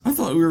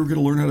thought we were going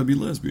to learn how to be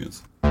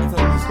lesbians. I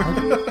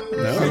thought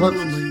it was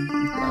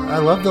I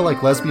love the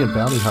lesbian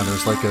bounty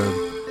hunters, like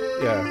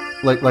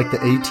the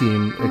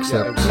A-Team,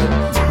 except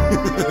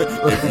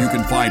if you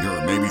can find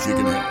her, maybe she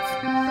can help.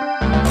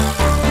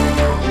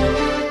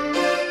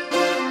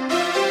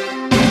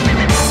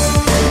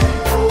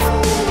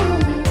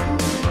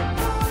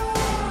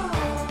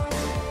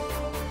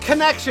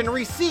 Connection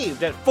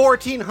received at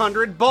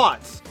 1400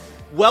 bots.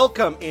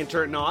 Welcome,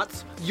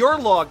 internauts. You're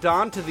logged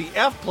on to the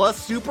F+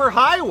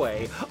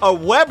 Superhighway, a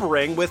web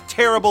ring with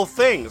terrible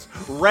things,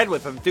 read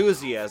with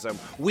enthusiasm.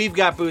 We've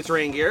got Boots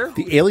Rain Gear.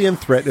 The alien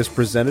threat is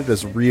presented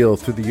as real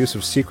through the use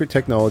of secret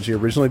technology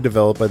originally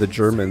developed by the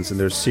Germans in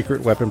their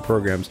secret weapon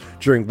programs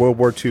during World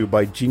War II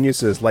by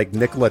geniuses like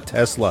Nikola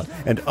Tesla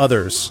and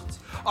others.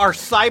 Our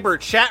cyber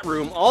chat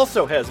room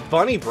also has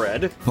bunny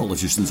bread.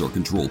 Politicians are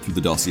controlled through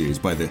the dossiers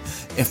by the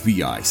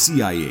FBI,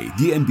 CIA,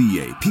 the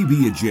NBA,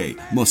 PB&J,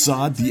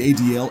 Mossad, the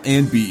ADL,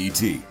 and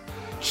BET.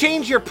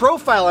 Change your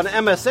profile on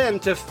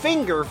MSN to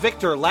Finger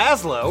Victor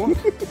Laszlo.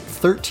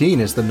 13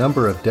 is the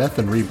number of death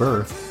and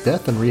rebirth,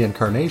 death and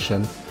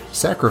reincarnation,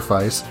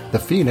 sacrifice, the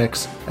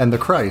phoenix, and the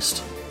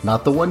Christ.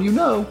 Not the one you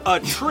know. A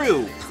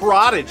true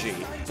prodigy.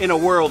 In a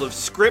world of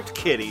script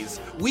kiddies,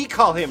 we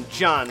call him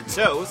John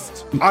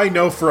Toast. I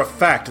know for a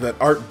fact that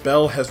Art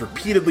Bell has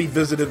repeatedly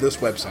visited this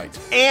website.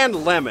 And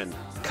Lemon,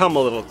 come a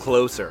little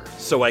closer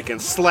so I can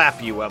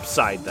slap you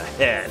upside the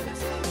head.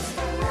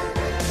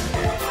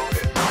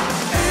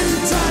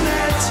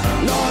 Internet,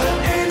 lol,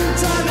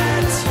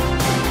 Internet,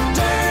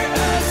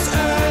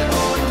 DSL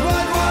und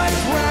World Wide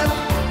Web.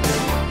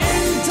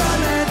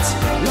 Internet,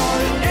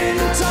 lol,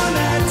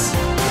 Internet,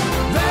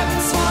 Web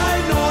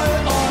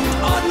 2.0 und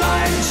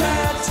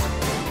Online-Chat.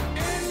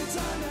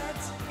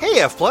 Hey,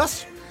 F+.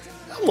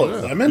 Hello,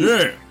 Lemon.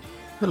 Yeah.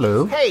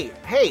 Hello.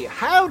 Hey,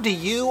 how do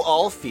you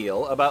all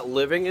feel about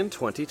living in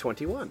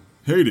 2021?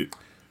 Hate it.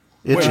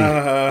 Itchy.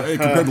 Hey,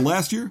 compared to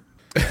last year?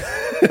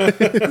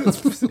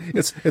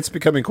 It's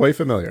becoming quite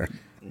familiar.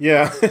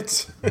 Yeah,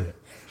 it's...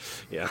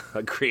 Yeah,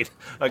 agreed.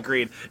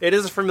 It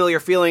is a familiar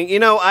feeling. You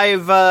know, I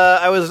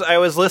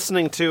was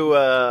listening to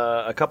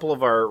a couple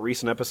of our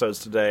recent episodes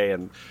today,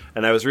 and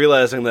I was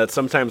realizing that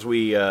sometimes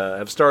we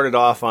have started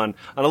off on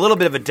a little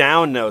bit of a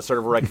down note, sort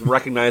of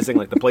recognizing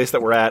like the place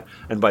that we're at,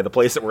 and by the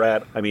place that we're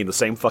at, I mean the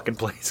same fucking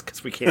place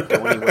because we can't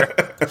go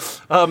anywhere.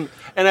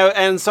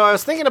 And so I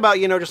was thinking about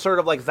just sort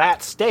of like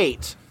that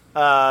state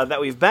that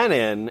we've been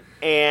in,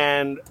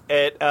 and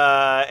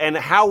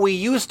how we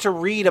used to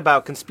read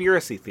about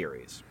conspiracy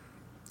theories.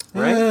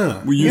 Right?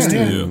 Yeah. We used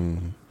to.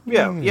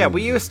 Yeah,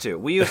 we used to.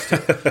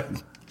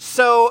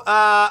 So,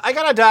 I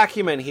got a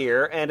document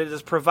here, and it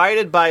is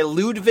provided by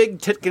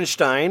Ludwig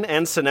Wittgenstein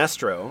and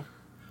Sinestro,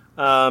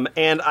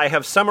 and I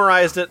have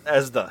summarized it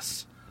as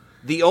thus.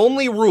 The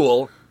only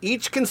rule,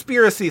 each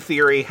conspiracy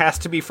theory has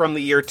to be from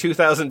the year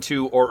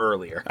 2002 or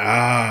earlier.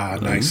 Ah,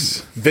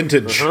 nice.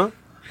 Vintage. All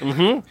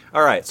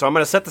right, so I'm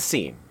going to set the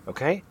scene,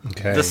 okay?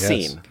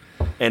 Scene.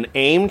 An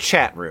AIM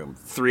chat room,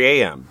 3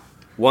 a.m.,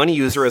 One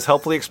user is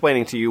helpfully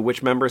explaining to you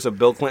which members of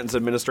Bill Clinton's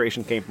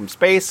administration came from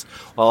space,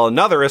 while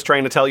another is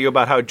trying to tell you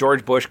about how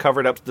George Bush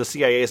covered up the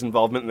CIA's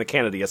involvement in the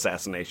Kennedy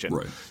assassination.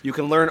 Right. You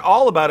can learn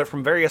all about it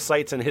from various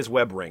sites in his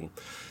web ring.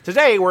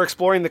 Today, we're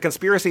exploring the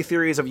conspiracy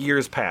theories of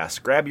years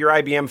past. Grab your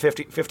IBM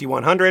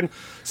 5100,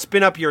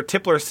 spin up your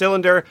Tipler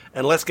cylinder,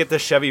 and let's get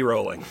this Chevy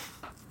rolling.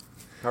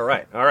 All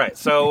right.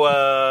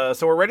 So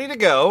we're ready to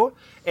go.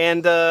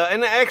 And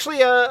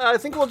actually, I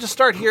think we'll just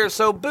start here.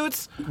 So,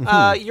 Boots,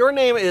 your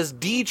name is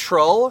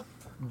D-Trull.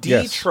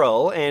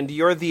 D-Trull, and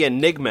you're the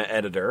Enigma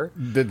editor.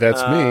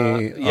 That's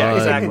me. Yeah,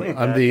 exactly.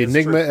 I'm the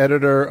Enigma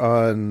editor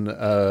on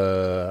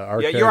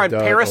archive.org. Yeah, you're on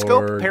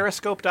Periscope,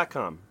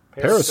 periscope.com.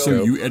 Periscope.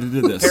 So you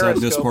edited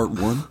this part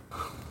one?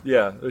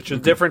 Yeah, which is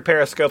a different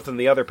Periscope than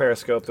the other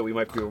Periscope that we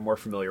might be more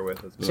familiar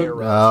with.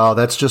 Oh,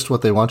 that's just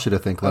what they want you to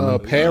think, Lemon.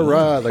 Like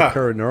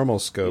paranormal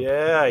scope.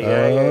 Yeah.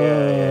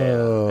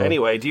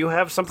 Anyway, do you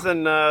have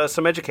something,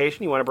 some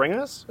education you want to bring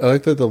us? I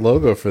like that the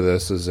logo for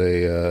this is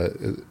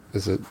a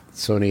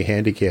Sony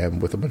Handycam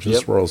with a bunch of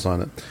swirls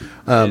on it.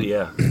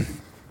 Yeah.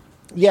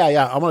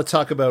 Yeah. I'm going to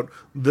talk about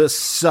the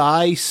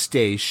Psi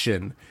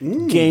Station.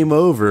 Game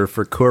over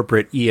for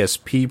corporate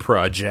ESP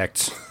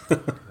project. All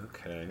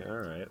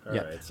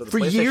right. So for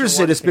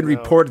years, it has been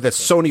reported that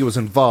Sony was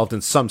involved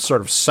in some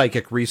sort of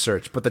psychic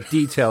research, but the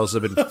details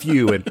have been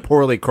few and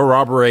poorly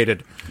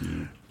corroborated.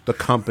 The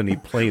company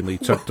plainly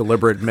took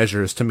deliberate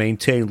measures to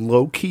maintain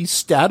low-key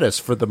status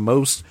for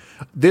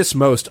this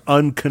most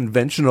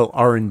unconventional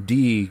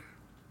R&D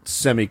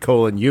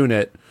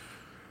unit,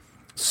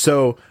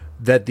 so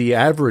that the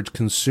average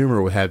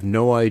consumer would have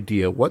no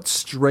idea what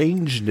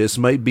strangeness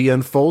might be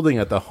unfolding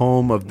at the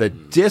home of the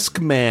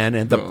Discman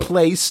and the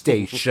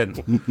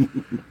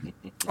PlayStation.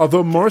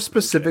 Although more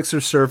specifics are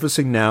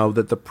surfacing now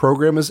that the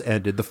program has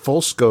ended, the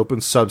full scope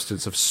and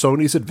substance of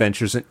Sony's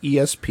adventures in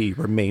ESP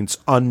remains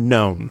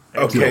unknown.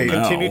 Okay.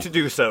 Continue to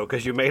do so,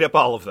 because you made up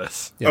all of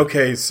this. Yeah.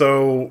 Okay,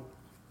 so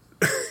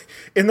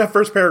in that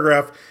first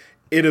paragraph,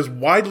 it is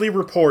widely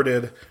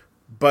reported,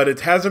 but it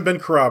hasn't been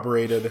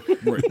corroborated.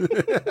 Right.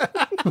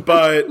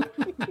 but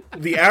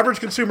the average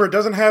consumer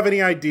doesn't have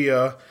any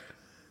idea.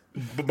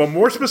 But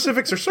more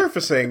specifics are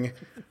surfacing,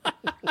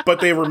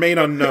 but they remain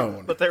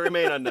unknown. But they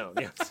remain unknown,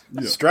 yes.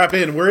 Yeah. Strap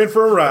in, we're in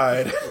for a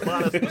ride. A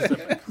lot of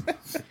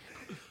specifics.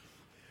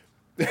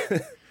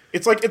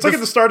 It's like at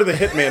the start of the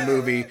Hitman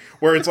movie,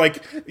 where it's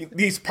like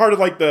he's part of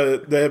like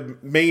the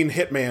main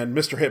Hitman,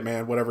 Mr.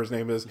 Hitman, whatever his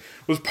name is,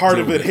 was part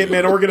of a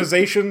Hitman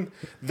organization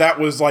that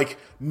was like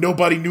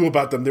nobody knew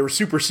about them. They were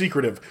super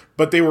secretive,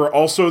 but they were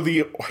also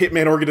the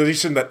Hitman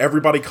organization that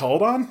everybody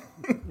called on.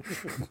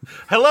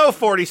 Hello,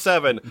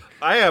 47.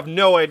 I have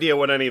no idea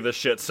what any of this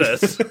shit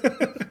says.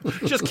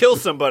 Just kill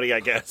somebody, I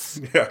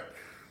guess. Yeah.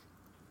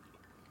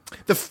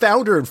 The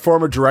founder and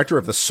former director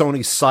of the Sony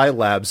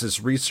Scilabs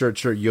is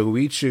researcher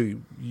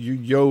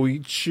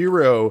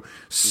Yoichiro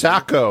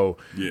Sako,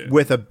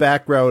 with a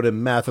background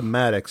in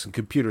mathematics and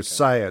computer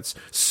science.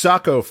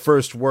 Sako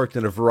first worked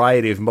in a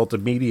variety of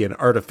multimedia and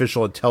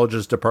artificial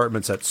intelligence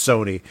departments at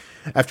Sony.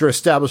 After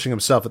establishing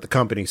himself at the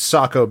company,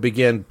 Sako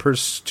began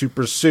to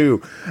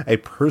pursue a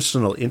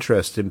personal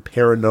interest in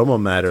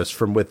paranormal matters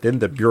from within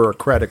the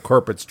bureaucratic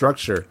corporate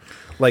structure,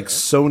 like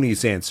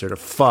Sony's answer to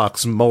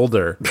Fox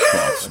Mulder.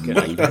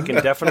 I can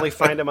definitely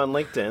find him on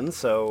LinkedIn,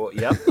 so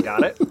yep,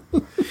 got it.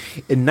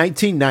 In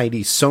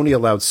 1990, Sony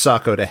allowed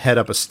Sako to head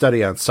up a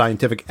study on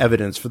scientific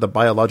evidence for the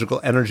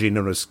biological energy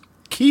known as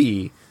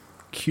QI.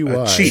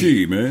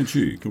 Chi, man,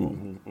 Chi. Come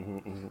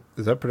on.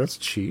 Is that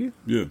pronounced Chi?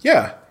 Yeah.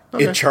 Yeah.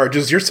 Okay. It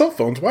charges your cell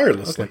phones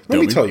wirelessly. Okay. Let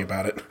me tell you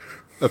about it.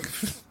 Okay.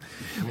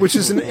 Which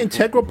is an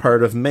integral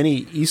part of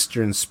many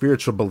Eastern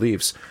spiritual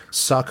beliefs.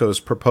 Sako's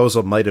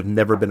proposal might have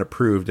never been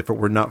approved if it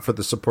were not for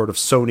the support of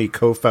Sony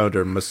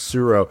co-founder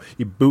Masuro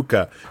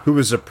Ibuka, who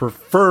was a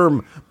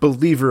firm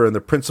believer in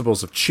the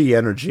principles of chi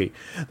energy.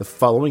 The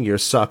following year,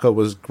 Sako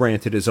was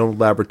granted his own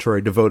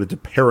laboratory devoted to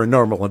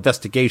paranormal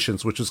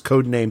investigations, which was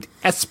codenamed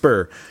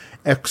ESPER,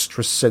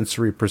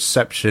 Extrasensory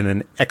Perception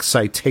and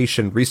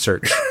Excitation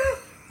Research.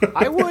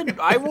 I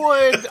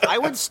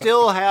would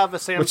still have a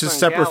Samsung Which is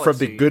separate Galaxy. from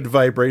the Good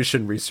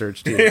Vibration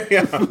Research team.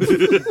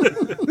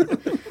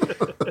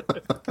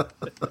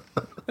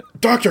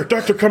 Doctor,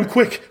 come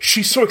quick.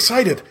 She's so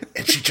excited,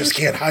 and she just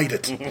can't hide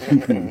it.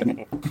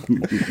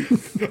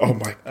 Oh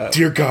my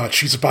dear God,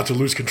 she's about to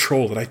lose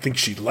control, and I think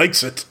she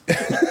likes it.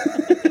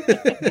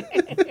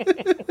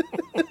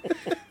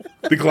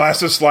 The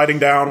glasses sliding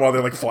down while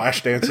they're like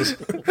flash dances.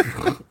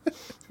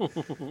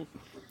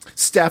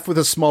 Staffed with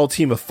a small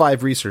team of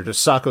 5 researchers,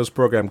 Sako's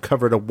program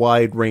covered a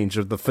wide range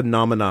of the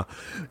phenomena,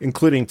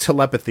 including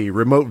telepathy,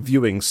 remote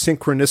viewing,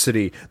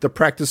 synchronicity, the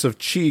practice of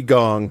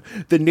Qigong,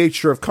 the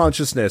nature of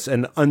consciousness,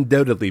 and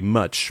undoubtedly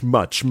much,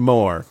 much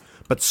more.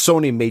 But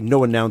Sony made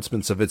no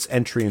announcements of its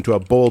entry into a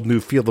bold new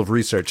field of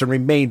research and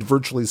remained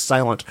virtually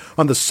silent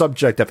on the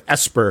subject of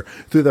ESPER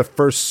through the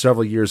first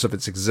several years of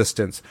its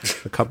existence.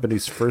 The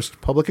company's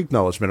first public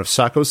acknowledgement of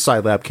Sako's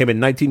Scilab came in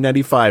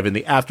 1995 in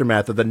the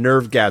aftermath of the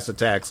nerve gas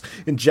attacks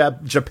in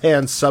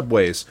Japan's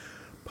subways.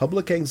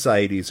 Public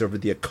anxieties over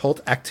the occult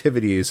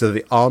activities of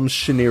the Aum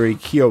Shinrikyo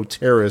Kyo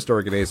terrorist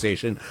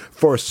organization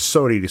forced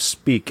Sony to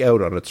speak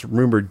out on its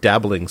rumored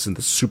dabblings in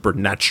the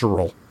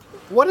supernatural.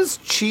 What does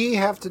chi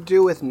have to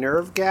do with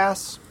nerve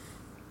gas?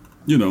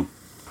 You know.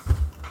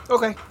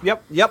 Okay.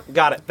 Yep.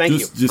 Got it. Thank you.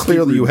 Just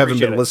Clearly you haven't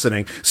Appreciate been it.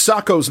 listening.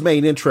 Sako's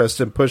main interest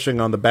in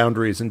pushing on the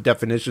boundaries and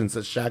definitions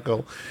that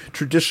shackle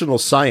traditional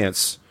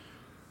science.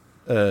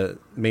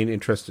 Main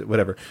interest,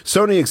 whatever.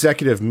 Sony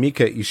executive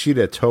Mika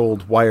Ishida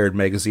told Wired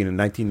magazine in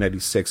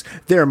 1996,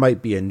 there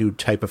might be a new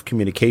type of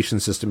communication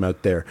system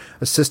out there,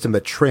 a system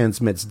that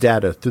transmits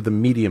data through the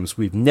mediums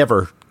we've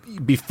never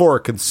before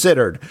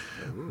considered.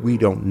 We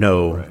don't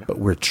know, but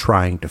we're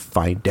trying to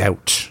find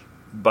out.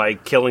 By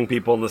killing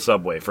people in the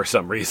subway for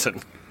some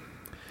reason.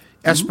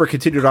 ESPER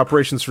continued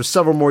operations for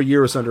several more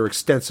years under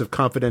extensive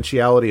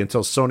confidentiality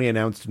until Sony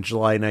announced in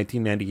July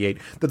 1998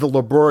 that the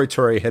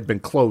laboratory had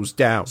been closed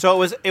down.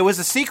 So it was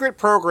a secret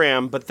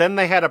program, but then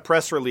they had a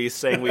press release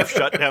saying we've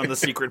shut down the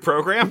secret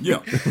program. Yeah.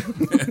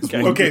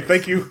 Okay,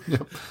 thank you.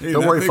 Hey,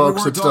 Don't that worry, thing folks,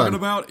 we weren't it's talking done.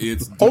 about,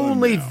 it's done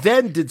Only now.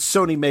 then did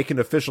Sony make an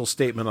official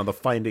statement on the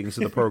findings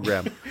of the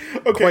program.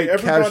 Okay, Quite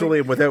everybody- casually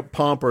and without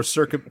pomp or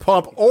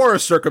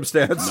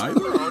circumstance.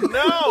 Neither?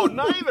 No,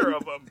 neither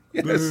of them.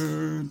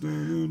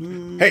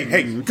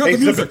 Hey, Cut the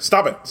music.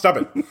 stop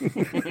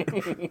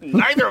it.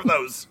 Neither of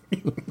those.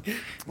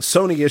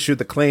 Sony issued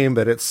the claim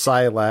that its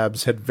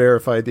Scilabs had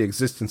verified the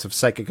existence of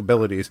psychic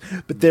abilities,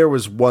 but there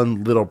was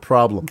one little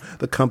problem.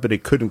 The company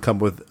couldn't come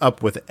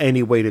up with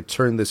any way to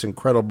turn this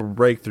incredible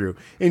breakthrough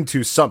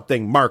into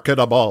something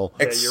marketable.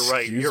 Yeah, you're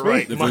right. Excuse You're me?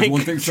 right. If there's Mind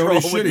one thing control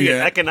Sony's would be shitty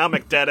an at-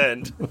 economic dead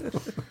end.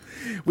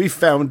 We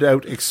found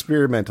out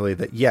experimentally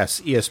that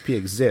yes, ESP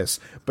exists,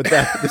 but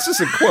that this is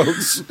in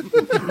quotes.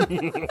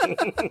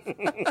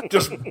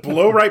 Just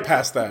blow right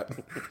past that.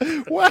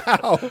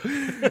 Wow.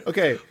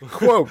 Okay.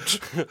 Quote.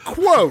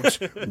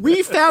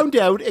 We found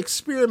out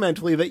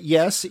experimentally that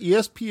yes,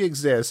 ESP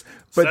exists,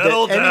 but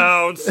Settle that any,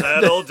 down,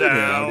 settle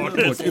down. look,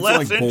 It's it's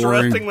less like boring.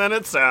 interesting than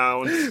it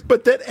sounds.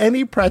 but that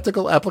any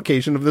practical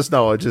application of this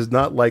knowledge is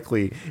not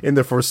likely in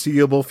the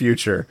foreseeable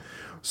future.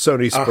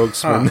 Sony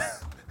spokesman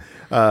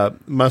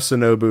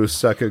Masanobu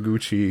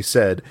Sakaguchi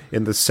said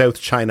in the South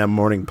China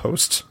Morning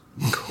Post.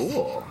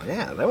 Cool.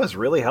 Yeah, that was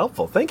really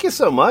helpful. Thank you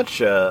so much,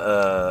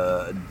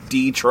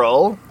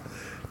 D-Troll.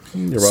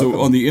 So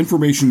on the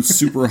information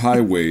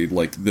superhighway,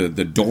 like the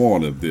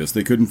dawn of this,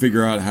 they couldn't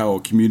figure out how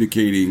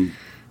communicating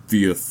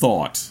via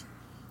thought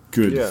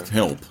could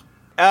help.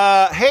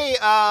 Hey,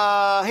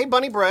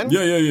 Bunny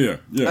Bren.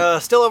 Yeah.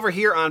 Still over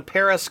here on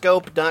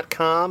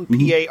Periscope.com,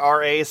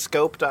 P-A-R-A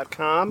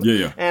scope.com.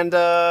 Yeah. And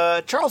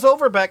Charles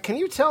Overbeck, can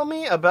you tell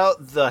me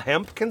about the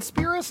hemp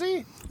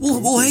conspiracy?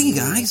 Well, hey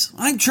guys,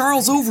 I'm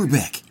Charles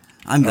Overbeck.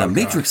 I'm the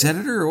Matrix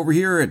editor over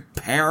here at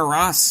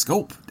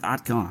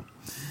Periscope.com.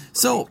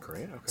 So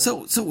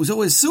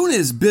as soon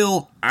as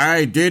Bill,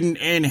 I didn't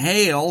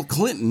inhale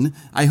Clinton,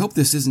 I hope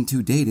this isn't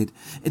too dated,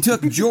 it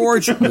took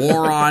George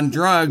War on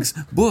Drugs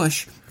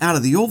Bush out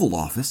of the Oval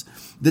Office,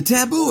 the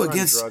taboo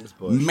against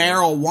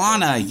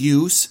marijuana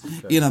use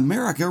in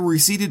America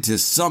receded to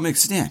some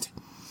extent.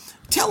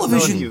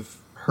 Television. You've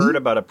heard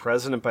about a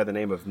president by the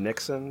name of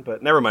Nixon,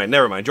 but never mind.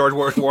 George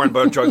War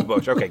on Drugs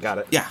Bush. Okay, got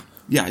it.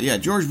 Yeah.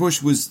 George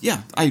Bush was,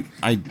 I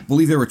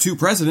believe there were two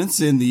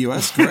presidents in the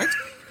U.S., correct?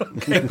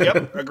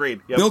 Yep,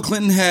 agreed. Yep. Bill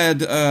Clinton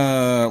had,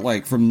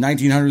 from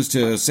 1900s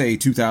to, say,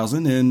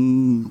 2000,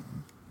 and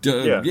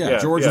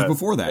George was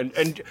before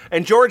that.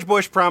 And George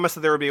Bush promised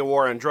that there would be a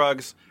war on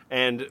drugs,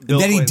 and Bill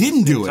then he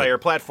didn't do entire it.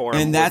 platform.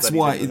 And that's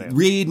why,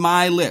 read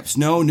my lips,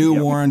 no new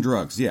war on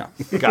drugs. Yeah.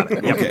 Got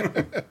it.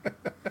 Yep.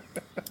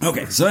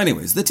 Okay, so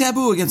anyways, the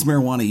taboo against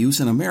marijuana use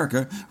in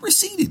America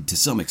receded to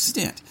some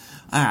extent.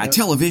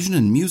 Television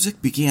and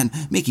music began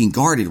making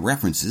guarded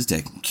references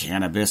to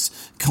cannabis,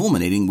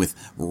 culminating with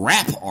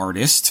rap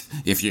artist,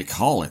 if you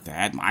call it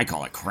that, I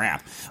call it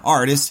crap,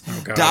 artist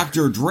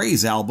Dr.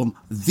 Dre's album,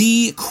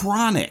 The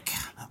Chronic,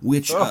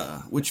 which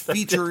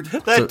featured...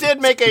 That did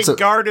make a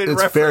guarded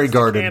reference it's very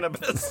guarded. to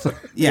cannabis.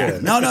 Yeah,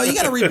 no, you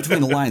got to read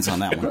between the lines on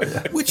that one.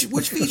 Which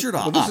featured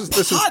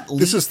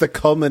This is the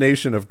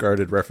culmination of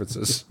guarded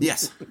references.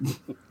 Yes.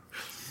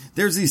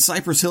 There's these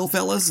Cypress Hill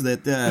fellas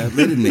that they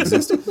didn't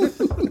exist.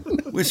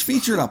 Which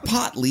featured a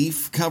pot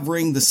leaf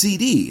covering the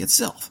CD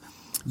itself.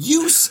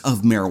 Use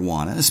of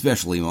marijuana,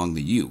 especially among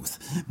the youth,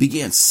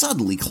 began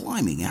suddenly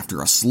climbing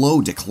after a slow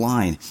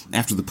decline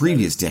after the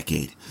previous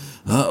decade.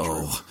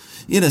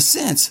 In a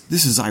sense,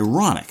 this is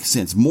ironic,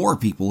 since more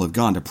people have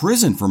gone to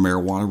prison for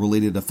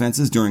marijuana-related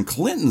offenses during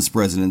Clinton's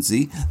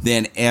presidency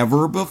than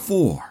ever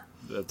before.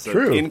 That's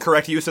an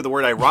incorrect use of the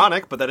word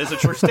ironic, but that is a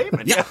true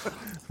statement. Yeah.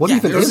 What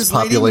even is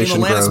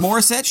population growth? growth?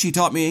 Alanis Morissette, she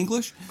taught me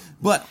English.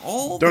 But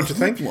all the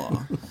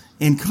hoopla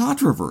and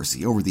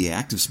controversy over the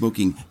act of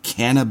smoking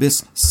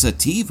cannabis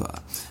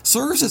sativa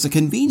serves as a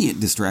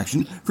convenient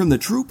distraction from the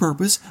true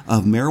purpose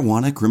of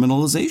marijuana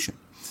criminalization.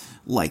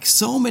 Like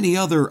so many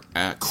other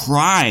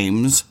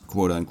crimes,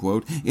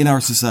 quote-unquote, in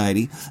our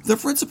society, the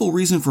principal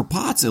reason for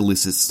pot's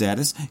illicit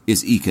status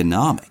is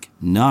economic,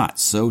 not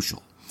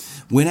social.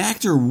 When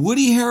actor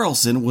Woody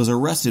Harrelson was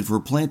arrested for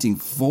planting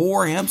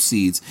 4 hemp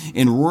seeds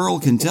in rural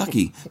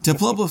Kentucky to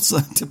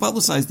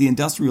publicize the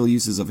industrial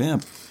uses of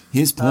hemp,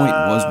 his point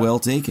was well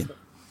taken.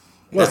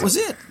 That was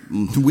it.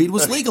 Weed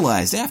was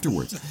legalized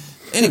afterwards.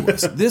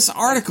 Anyways, this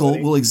article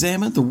will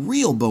examine the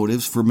real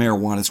motives for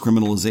marijuana's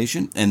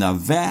criminalization and the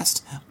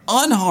vast,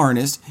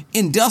 unharnessed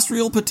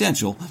industrial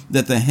potential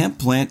that the hemp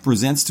plant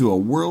presents to a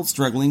world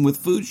struggling with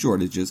food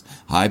shortages,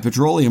 high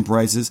petroleum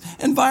prices,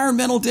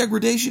 environmental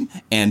degradation,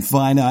 and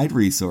finite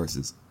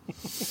resources.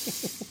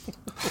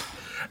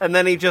 And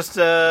then he just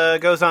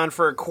goes on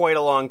for quite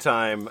a long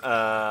time.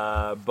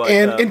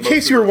 And in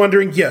case you were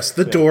wondering, yes,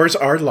 the doors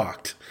are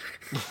locked.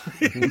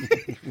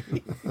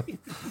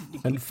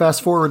 And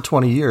fast forward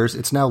 20 years,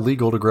 it's now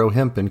legal to grow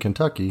hemp in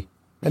Kentucky,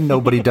 and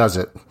nobody does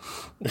it.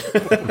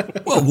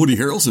 Well, Woody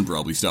Harrelson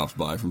probably stops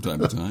by from time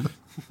to time.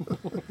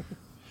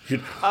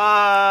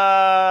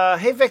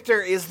 Hey,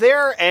 Victor, is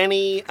there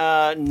any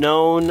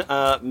known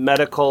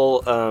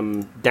medical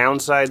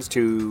downsides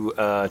to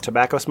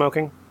tobacco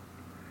smoking?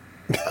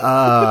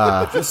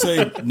 Just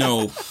say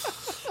no.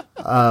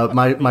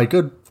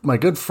 My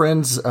good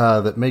friends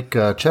that make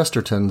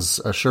Chestertons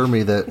assure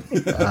me that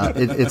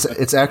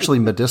it's actually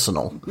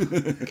medicinal.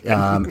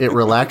 It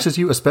relaxes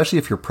you, especially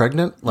if you're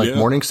pregnant, like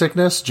morning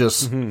sickness.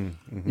 Just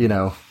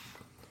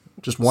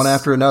just one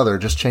after another,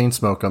 just chain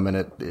smoke them,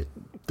 and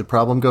the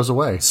problem goes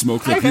away.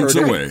 Smoke the peaks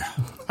away.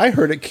 I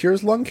heard it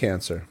cures lung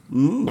cancer.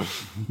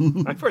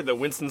 I've heard that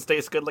Winston's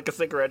tastes good like a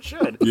cigarette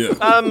should. Yeah, gets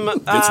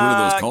rid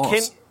of those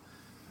coughs.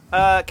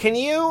 Can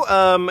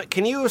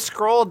you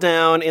scroll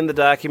down in the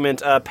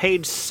document,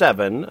 page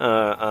 7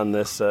 on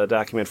this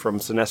document from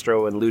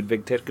Sinestro and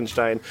Ludwig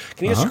Wittgenstein?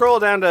 Can you scroll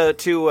down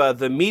to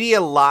the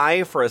media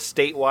lie for a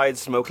statewide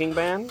smoking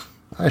ban?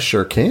 I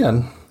sure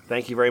can.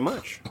 Thank you very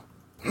much.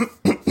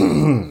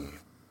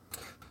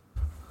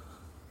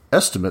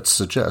 Estimates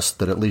suggest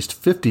that at least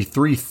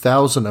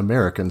 53,000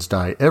 Americans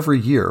die every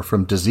year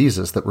from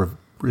diseases that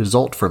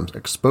result from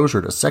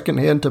exposure to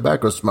secondhand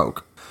tobacco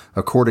smoke,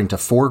 according to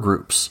 4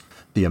 groups: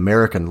 the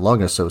American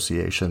Lung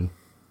Association,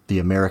 the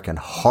American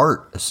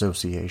Heart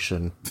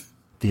Association,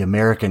 the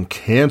American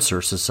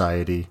Cancer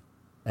Society,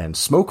 and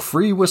Smoke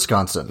Free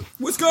Wisconsin.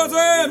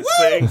 Wisconsin!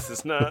 Things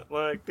is not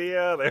like the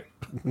other.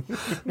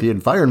 The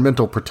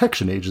Environmental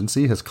Protection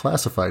Agency has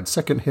classified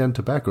secondhand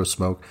tobacco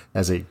smoke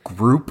as a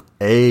Group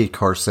A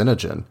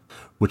carcinogen,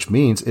 which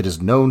means it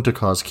is known to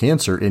cause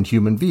cancer in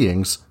human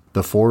beings,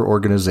 the 4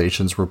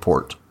 organizations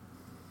report.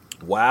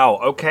 Wow.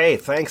 Okay.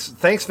 Thanks,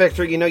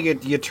 Victor. You know,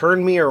 you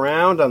turned me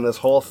around on this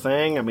whole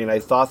thing. I mean, I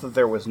thought that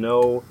there was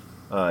no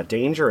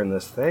danger in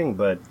this thing,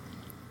 but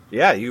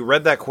yeah, you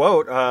read that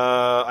quote.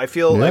 I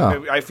feel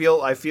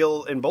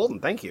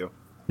emboldened. Thank you.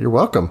 You're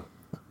welcome.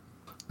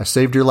 I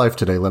saved your life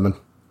today, Lemon.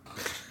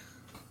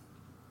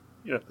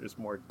 You know, there's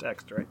more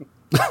text, right?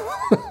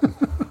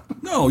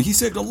 No, he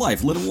saved a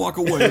life. Let him walk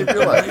away.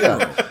 Your life,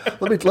 yeah.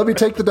 Let me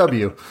take the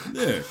W.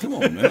 Yeah, come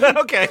on, man.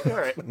 Okay, all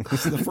right.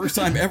 This is the first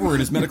time ever in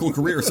his medical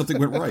career something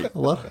went right. A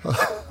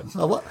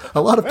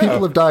lot of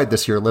people have died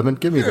this year, Lemon.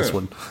 Give me this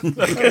one.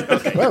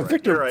 Okay. Wow,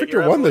 Victor You're right. Victor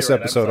You're won this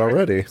absolutely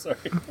right. episode already.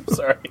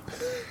 Sorry.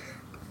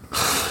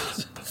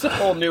 It's a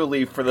whole new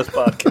leaf for this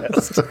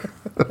podcast.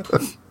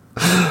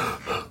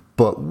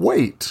 But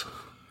wait.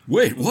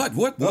 Wait, what?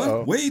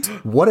 Wait.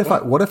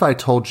 What if I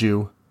told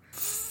you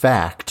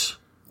fact?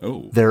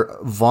 Oh. Their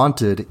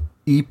vaunted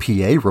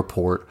EPA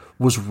report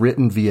was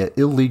written via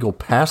illegal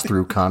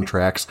pass-through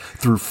contracts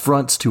through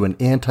fronts to an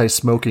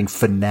anti-smoking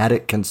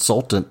fanatic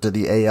consultant to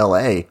the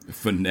ALA.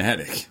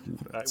 Fanatic.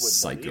 What a I would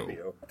psycho. believe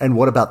you. And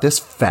what about this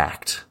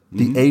fact?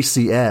 The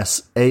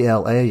ACS,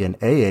 ALA, and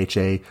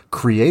AHA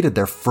created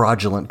their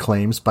fraudulent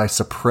claims by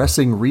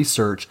suppressing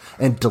research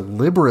and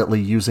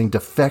deliberately using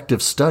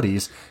defective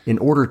studies in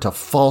order to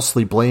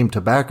falsely blame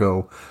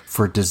tobacco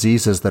for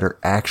diseases that are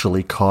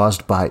actually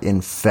caused by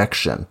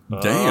infection.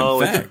 Damn, Oh,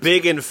 fact. it's a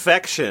big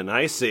infection.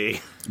 I see.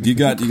 You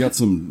got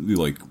some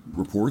like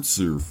reports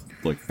or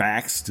like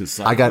facts to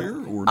cite I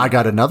here?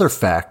 got another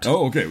fact.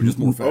 Oh, okay. Just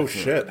more facts. Oh,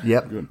 shit.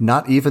 Yep.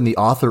 Not even the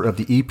author of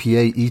the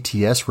EPA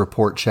ETS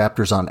report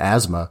chapters on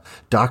asthma,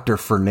 Dr.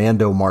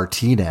 Fernando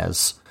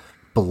Martinez,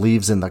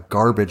 believes in the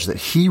garbage that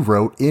he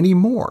wrote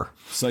anymore.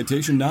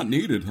 Citation not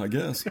needed, I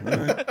guess. All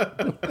right.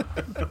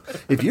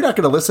 If you're not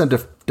going to listen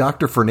to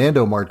Dr.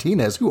 Fernando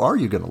Martinez, who are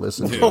you going to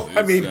listen to? Well,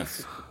 I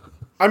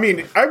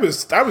mean, I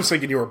was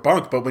thinking you were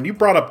bunk, but when you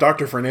brought up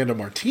Dr. Fernando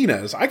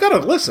Martinez, I gotta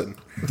listen.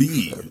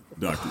 The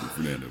Dr.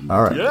 Fernando.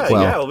 All right. Yeah,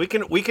 well, we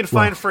can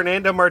find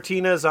Fernando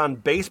Martinez on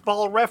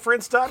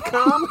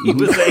baseballreference.com. He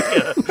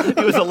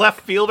was a left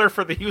fielder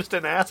for the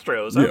Houston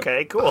Astros. Yeah.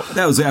 Okay, cool.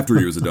 That was after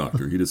he was a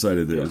doctor. He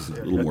decided that it was a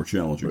little more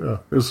challenging.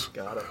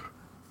 Got it.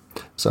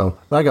 So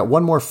I got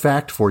one more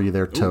fact for you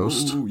there,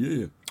 Toast. Ooh,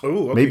 yeah.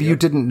 Ooh, okay, Maybe you good.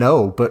 didn't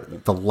know,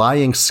 but the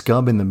lying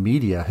scum in the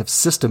media have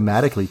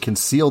systematically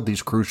concealed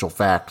these crucial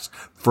facts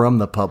from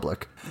the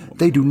public.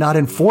 They do not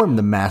inform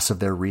the mass of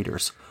their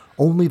readers.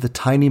 Only the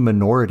tiny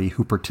minority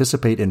who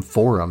participate in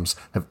forums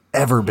have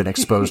ever been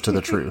exposed to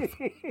the truth.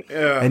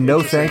 And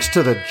no thanks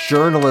to the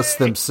journalists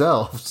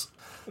themselves.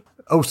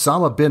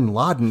 Osama bin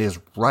Laden is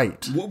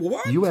right.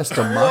 What? U.S.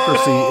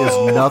 democracy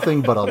is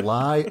nothing but a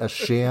lie, a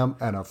sham,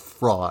 and a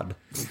fraud.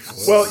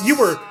 Well, you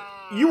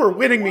were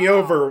winning me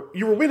over.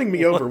 You were winning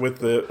me over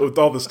with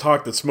all this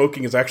talk that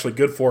smoking is actually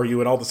good for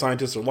you and all the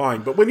scientists are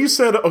lying. But when you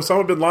said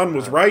Osama bin Laden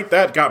was right,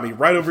 that got me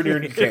right over near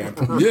your camp.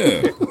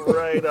 Yeah.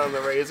 Right on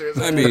the razor's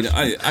edge.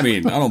 I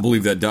mean, I don't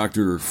believe that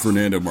Dr.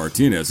 Fernando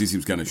Martinez. He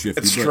seems kind of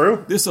shifty. It's but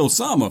true. This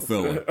Osama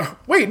fella,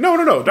 Wait,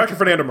 no. Dr.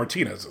 Fernando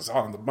Martinez is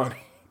on the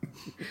money.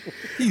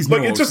 he's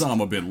Look, no it's just-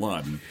 Osama bin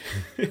Laden.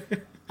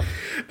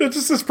 No,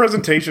 just this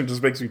presentation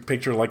just makes me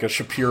picture like a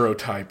Shapiro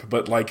type,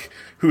 but like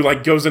who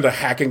like goes into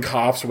hacking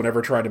coughs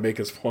whenever trying to make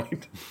his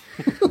point.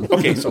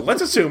 Okay, so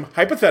let's assume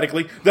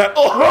hypothetically that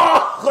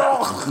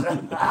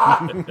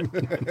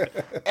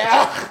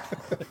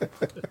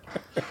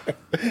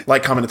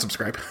like, comment, and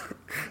subscribe.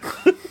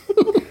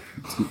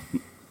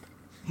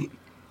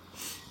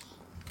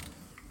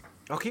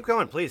 Oh, keep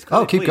going, please.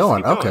 Oh, keep Please,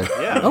 going. Okay.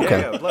 Yeah, Okay.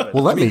 yeah, love it.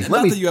 Well, let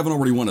Not me that you haven't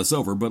already won us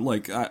over, but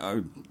like,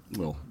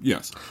 well,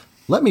 yes.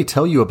 let me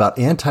tell you about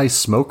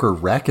anti-smoker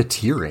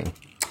racketeering.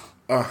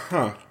 All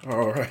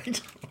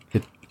right.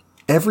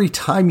 Every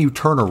time you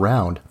turn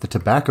around, the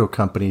tobacco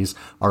companies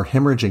are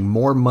hemorrhaging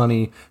more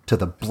money to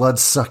the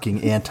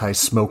blood-sucking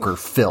anti-smoker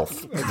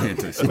filth. When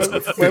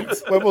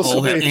will All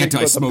somebody that think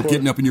about anti-smoke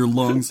getting up in your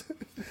lungs.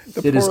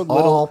 It is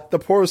all the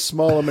poor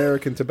small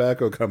American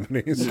tobacco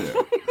companies.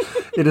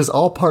 it is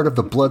all part of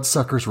the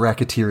bloodsuckers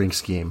racketeering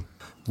scheme.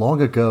 Long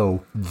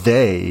ago,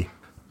 they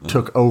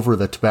took over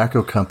the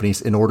tobacco companies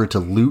in order to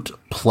loot,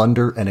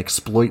 plunder, and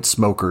exploit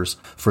smokers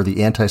for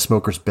the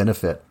anti-smokers'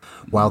 benefit,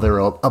 while their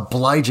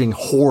obliging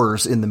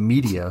whores in the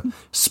media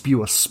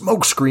spew a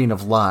smokescreen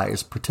of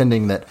lies,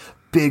 pretending that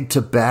big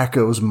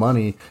tobacco's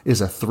money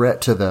is a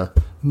threat to the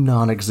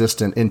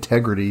non-existent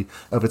integrity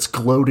of its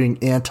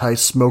gloating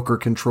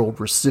anti-smoker-controlled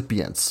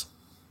recipients.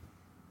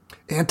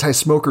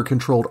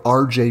 Anti-smoker-controlled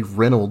R.J.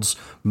 Reynolds'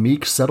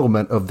 meek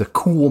settlement of the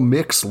Cool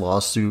Mix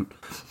lawsuit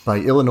by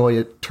Illinois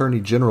Attorney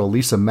General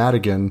Lisa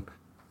Madigan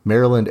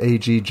Maryland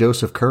AG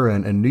Joseph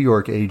Curran and New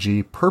York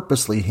AG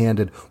purposely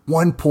handed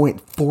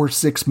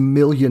 $1.46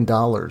 million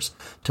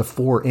to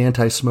 4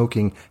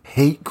 anti-smoking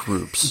hate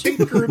groups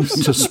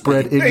to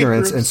spread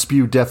ignorance and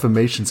spew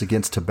defamations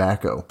against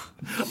tobacco.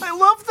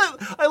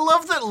 I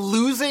love that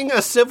losing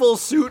a civil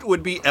suit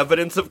would be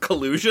evidence of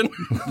collusion.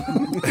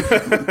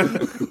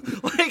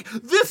 Like,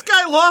 this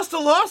guy lost a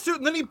lawsuit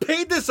and then he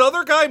paid this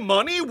other guy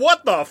money?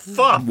 What the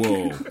fuck?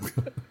 Whoa.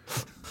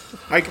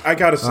 I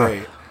gotta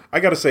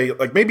say,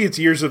 like, maybe it's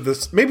years of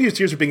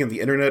being on the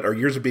internet or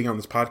years of being on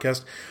this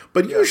podcast,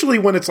 but usually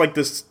when it's like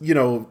this,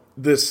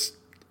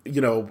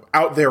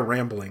 out there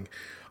rambling,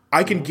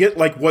 I can get,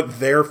 like, what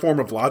their form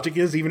of logic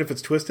is, even if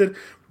it's twisted,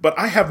 but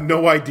I have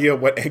no idea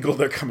what angle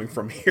they're coming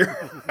from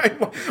here.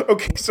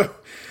 Okay, so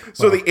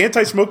the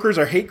anti-smokers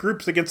are hate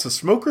groups against the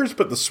smokers,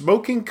 but the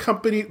smoking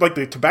company, like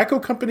the tobacco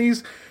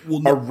companies,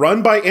 are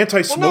run by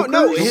anti-smokers?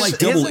 Well, They're like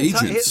double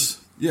agents.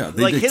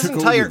 They took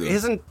over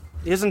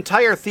his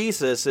entire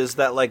thesis is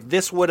that, like,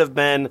 this would have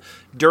been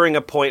during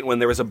a point when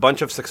there was a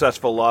bunch of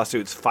successful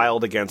lawsuits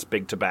filed against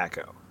Big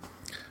Tobacco.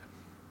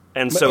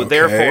 And so,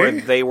 therefore,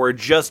 they were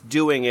just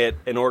doing it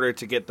in order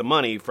to get the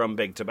money from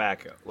Big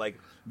Tobacco. Like,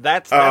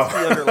 that's the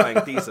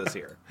underlying thesis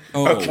here.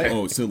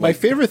 So my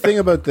favorite thing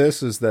about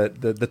this is that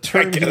the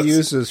term he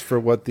uses for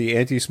what the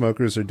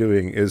anti-smokers are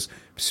doing is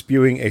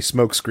spewing a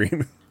smoke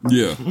screen.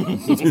 Yeah.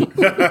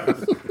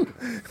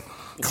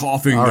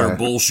 Coughing their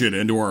bullshit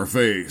into our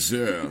face.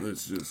 Yeah,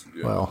 that's just...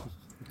 Yeah. Well,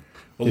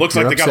 It looks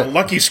like they got a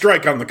lucky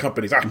strike on the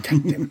companies. God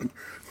damn it.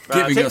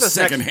 Giving us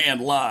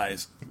secondhand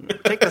lies.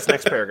 Take this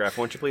next paragraph,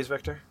 won't you please,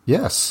 Victor?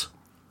 yes.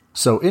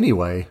 So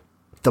anyway,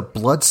 the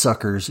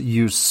Bloodsuckers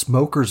used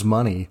smokers'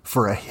 money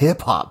for a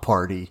hip-hop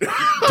party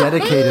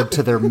dedicated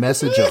to their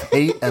message of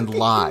hate and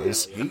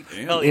lies.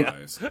 Hell yeah.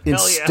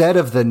 Instead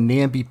of the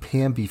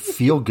namby-pamby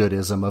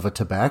feel-goodism of a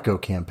tobacco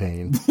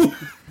campaign,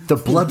 the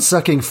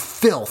blood-sucking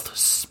filth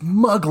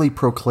smugly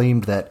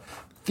proclaimed that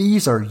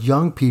these are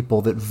young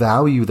people that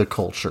value the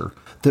culture,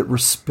 that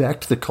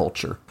respect the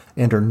culture,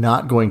 and are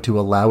not going to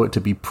allow it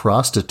to be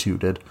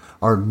prostituted,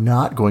 are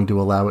not going to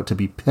allow it to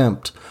be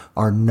pimped,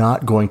 are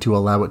not going to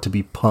allow it to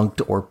be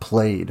punked or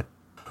played.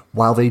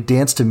 While they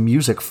dance to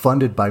music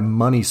funded by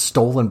money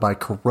stolen by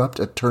corrupt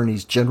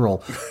attorneys general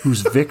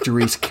whose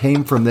victories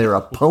came from their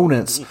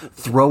opponents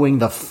throwing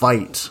the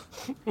fight.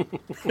 Oh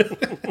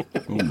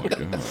my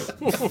God.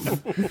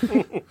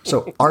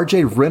 So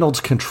R.J. Reynolds'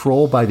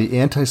 control by the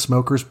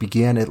anti-smokers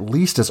began at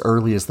least as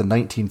early as the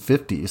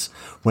 1950s,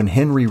 when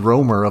Henry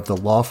Romer of the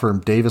law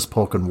firm Davis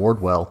Polk and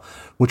Wardwell,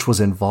 which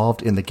was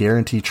involved in the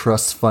Guarantee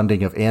Trust's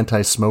funding of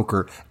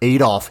anti-smoker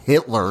Adolf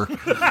Hitler,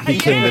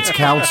 became its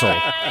counsel. We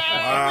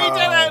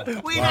did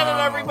it! We did it,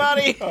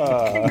 everybody!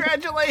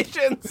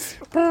 Congratulations!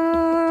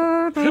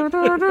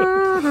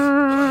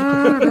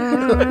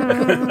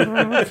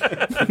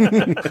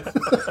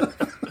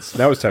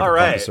 Now it's time for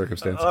Pomp and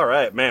Circumstance. All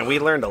right, man, we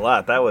learned a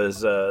lot. That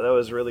was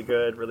really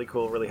good, really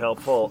cool, really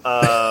helpful.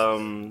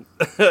 So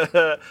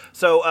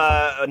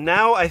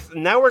now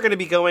we're going to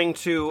be going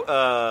to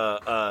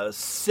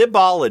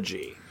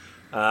Sibology.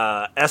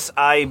 SIBology,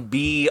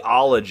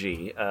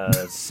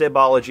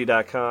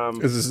 Sibology.com.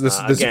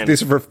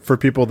 These are for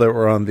people that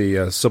were on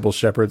the Sybil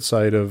Shepherd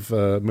side of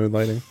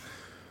Moonlighting?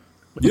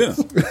 Yeah.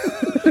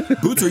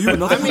 Boots, are you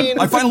another one?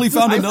 I finally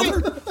found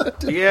another?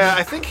 Yeah,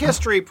 I think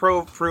history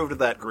proved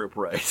that group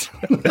right.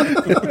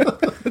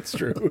 That's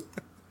true.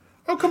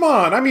 Oh, come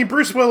on. I mean,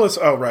 Bruce Willis.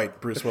 Oh, right.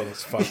 Bruce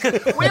Willis. Fuck.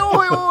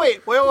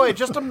 Wait.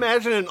 Just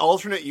imagine an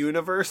alternate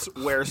universe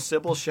where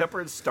Sybil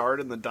Shepherd starred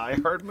in the Die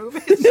Hard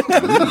movies.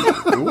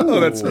 Ooh,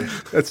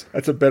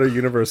 that's a better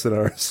universe than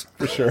ours,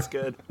 for sure. That's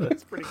good.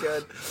 That's pretty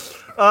good.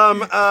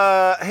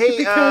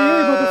 Hey,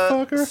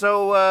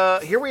 so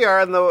here we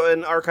are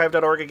in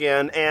archive.org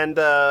again, and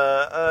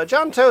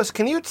John Toast,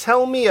 can you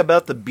tell me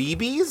about the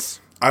BBs?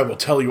 I will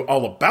tell you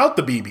all about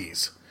the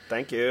BBs.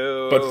 Thank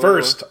you. But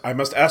first, I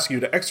must ask you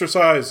to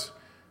exercise.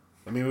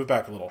 Let me move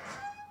back a little.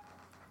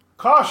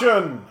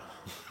 Caution!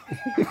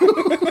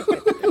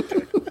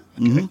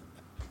 The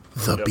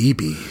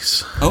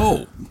BBs.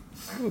 Oh,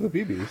 the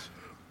BBs.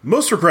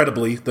 Most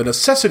regrettably, the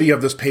necessity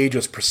of this page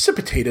is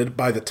precipitated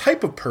by the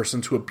type of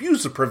persons who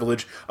abuse the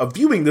privilege of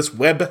viewing this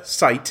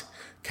website,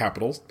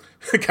 capital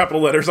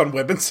letters on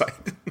web and site,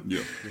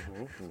 yeah.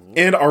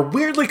 and are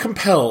weirdly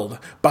compelled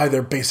by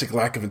their basic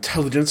lack of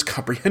intelligence,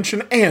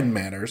 comprehension, and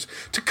manners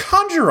to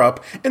conjure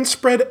up and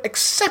spread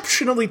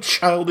exceptionally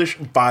childish,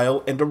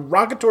 vile, and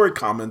derogatory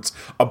comments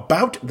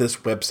about this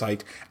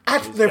website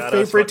at their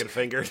favorite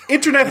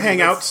internet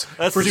hangouts.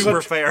 That's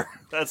super fair.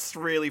 That's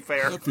really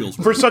fair. That feels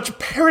for such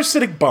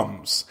parasitic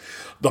bums,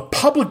 the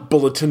public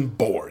bulletin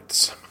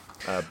boards.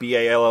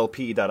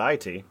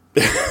 BALLP.IT.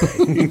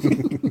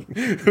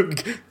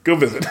 Go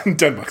visit.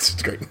 $10.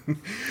 It's great.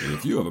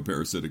 If you have a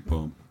parasitic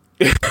bum.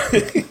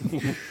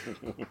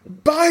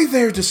 By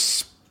their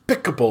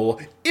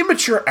despicable,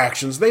 immature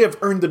actions, they have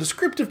earned the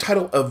descriptive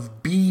title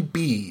of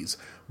BBs,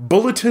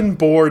 bulletin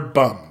board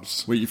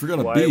bums. Wait, you forgot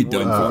a B,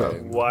 dumb fuck.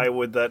 Why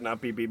would that not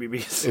be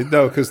BBBs?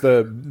 No, because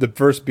the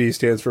first B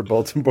stands for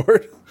bulletin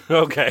board.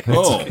 Okay.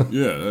 Oh,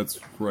 yeah, that's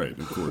right,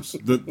 of course.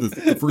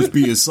 The first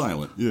B is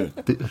silent, yeah.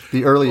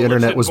 The early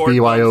internet was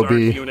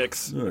BYOB.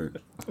 Unix. All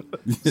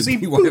right. See,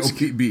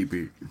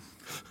 BYOB.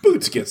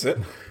 Boots gets it.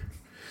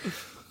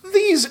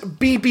 These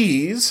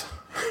BBs,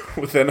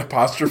 with an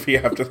apostrophe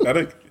after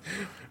that,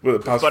 with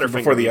apostrophe Butterfinger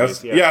before the S.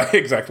 BBs, Yeah,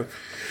 exactly.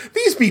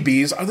 These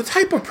BBs are the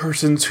type of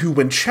persons who,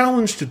 when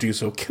challenged to do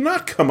so,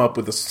 cannot come up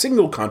with a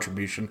single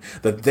contribution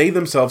that they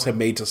themselves have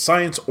made to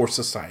science or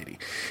society.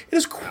 It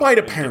is quite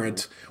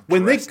apparent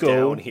when they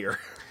go down here.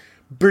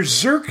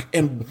 berserk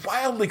and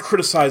wildly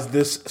criticize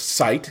this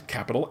site,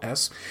 capital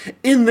S,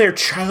 in their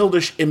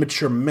childish,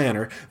 immature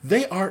manner,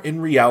 they are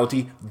in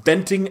reality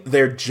venting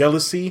their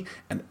jealousy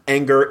and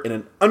anger in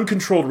an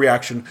uncontrolled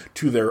reaction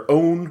to their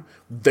own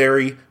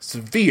very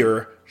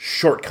severe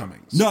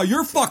shortcomings. No,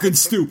 you're fucking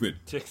stupid.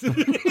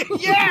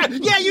 Yeah,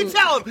 you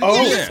tell him.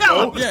 Oh, you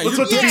tell him. Yeah, Let's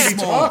you're let the dick BB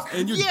small, talk.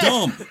 and you're Yeah.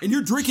 dumb, and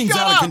your drinking's Shut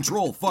out of up.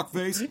 control,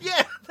 fuckface.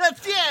 Yeah,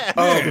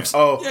 that's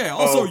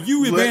Also,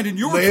 you abandoned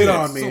your lay kids, it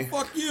on me. so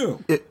fuck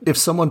you. If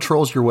someone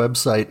trolls your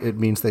website, it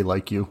means they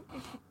like you.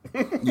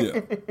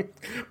 Yeah.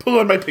 Pull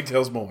on my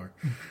pigtails more.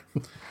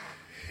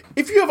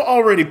 If you have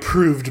already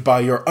proved by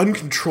your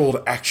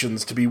uncontrolled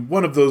actions to be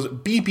one of those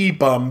BB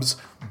bums,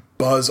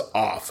 buzz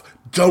off.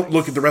 Don't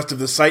look at the rest of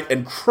this site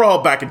and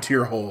crawl back into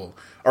your hole.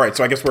 All right,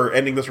 so I guess we're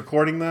ending this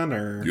recording then,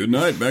 or Good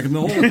night, back in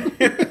the hole.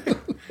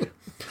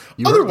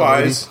 You heard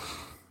me,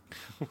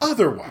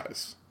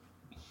 otherwise,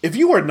 if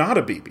you are not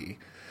a BB,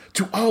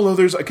 to all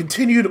others, a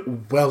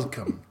continued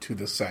welcome to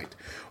the site.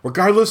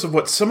 Regardless of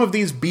what some of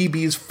these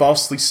BBs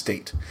falsely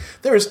state,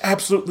 there is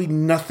absolutely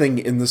nothing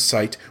in the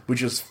site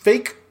which is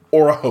fake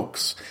or a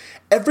hoax.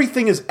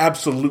 Everything is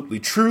absolutely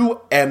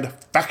true and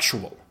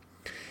factual.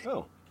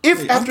 Oh. If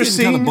Hey, I'm after getting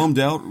seeing kind of bummed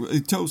out.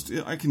 Toast,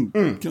 I can.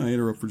 Can I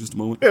interrupt for just a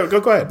moment? Yeah, go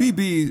ahead.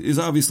 BB is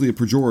obviously a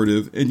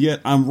pejorative, and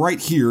yet I'm right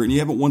here, and you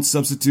haven't once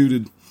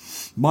substituted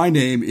my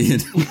name in.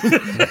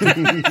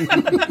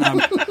 I'm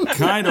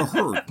kind of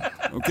hurt.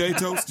 Okay,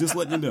 Toast, just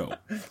letting you know.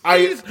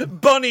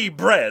 Bunny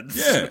breads.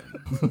 Yeah.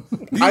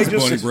 These I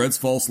just- bunny breads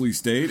falsely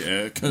state,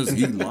 because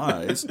he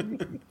lies.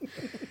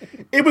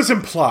 It was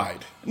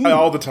implied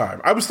all the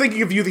time. I was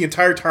thinking of you the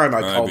entire time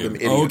I called them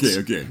idiots.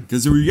 Okay.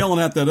 Because we were yelling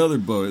at that other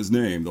boy's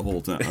name the whole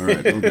time. All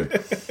right, okay.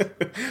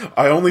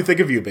 I only think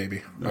of you,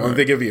 baby. I only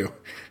think of you.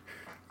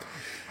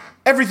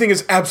 Everything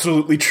is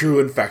absolutely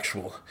true and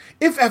factual.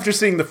 If after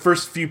seeing the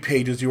first few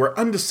pages you are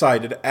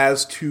undecided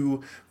as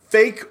to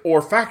fake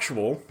or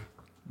factual,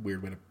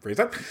 weird way to phrase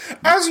that,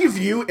 as you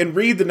view and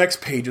read the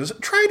next pages,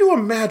 try to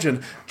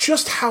imagine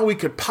just how we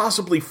could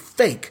possibly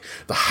fake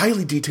the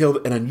highly detailed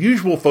and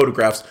unusual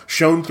photographs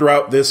shown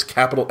throughout this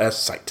capital S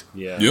site.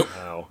 Yeah. Yep.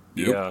 Wow.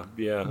 Yep.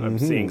 Yeah. I'm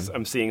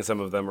seeing some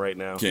of them right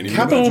now. Can't even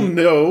Capital imagine.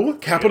 no,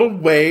 capital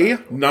way,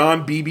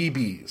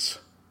 non-BBBs.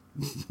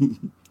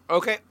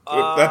 Okay.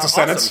 That's a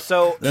sentence.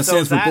 Awesome. That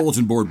stands for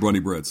bulletin board bunny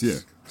breads, yeah.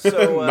 So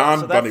that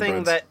Non-bunny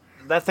thing breads.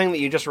 that thing that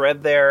you just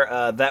read there,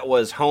 that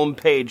was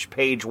homepage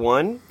page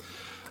 1.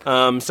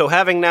 So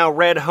having now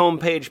read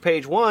homepage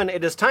page 1,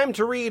 it is time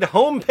to read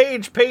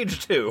homepage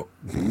page 2.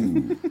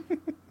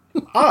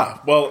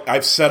 Well,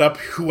 I've set up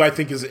who I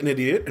think is an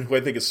idiot and who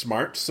I think is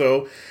smart.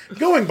 So,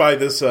 going by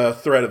this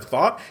thread of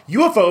thought,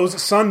 UFOs,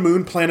 sun,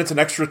 moon, planets, and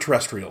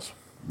extraterrestrials.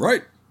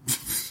 Right.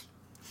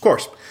 Of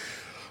course.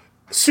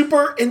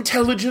 Super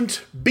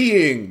intelligent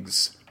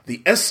beings, the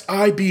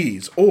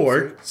SIBs,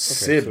 or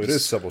SIBs. So it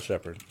is Sybil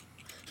Shepherd.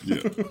 Yeah.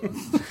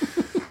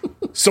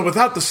 So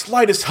without the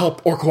slightest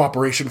help or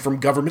cooperation from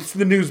governments,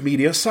 the news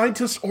media,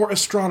 scientists, or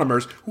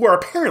astronomers, who are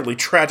apparently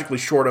tragically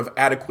short of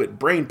adequate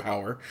brain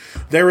power,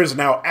 there is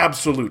now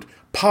absolute,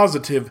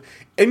 positive,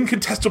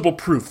 incontestable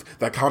proof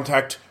that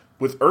contact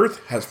with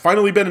Earth has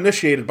finally been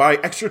initiated by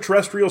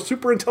extraterrestrial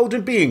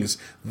superintelligent beings,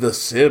 the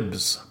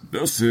SIBs. The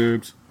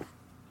Sibs.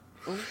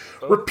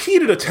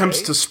 Repeated attempts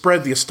to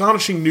spread the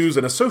astonishing news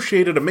and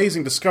associated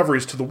amazing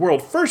discoveries to the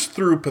world, first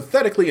through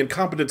pathetically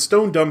incompetent,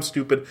 stone-dumb,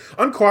 stupid,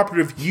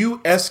 uncooperative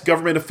U.S.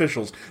 government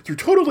officials, through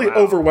totally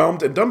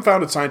overwhelmed and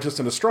dumbfounded scientists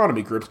and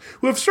astronomy groups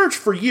who have searched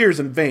for years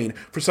in vain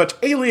for such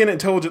alien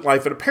intelligent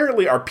life and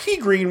apparently are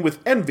pea-green with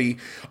envy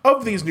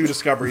of these new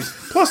discoveries,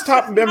 plus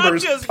top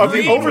members just of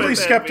the green overly with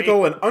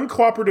skeptical and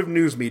uncooperative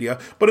news media.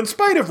 But in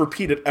spite of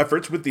repeated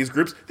efforts with these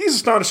groups, these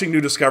astonishing new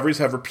discoveries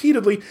have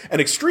repeatedly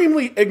and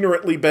extremely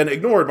ignorantly been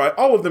ignored by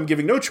all of them,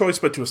 giving no choice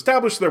but to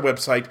establish their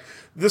website,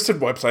 this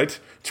website,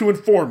 to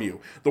inform you,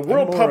 the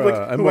world more, public,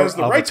 I'm who more has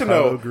the right to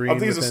know avocado green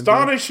of these with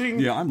astonishing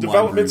Yeah, I'm lime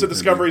developments green and with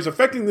discoveries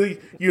affecting the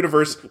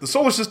universe, the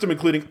solar system,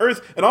 including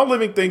Earth, and all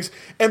living things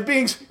and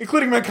beings,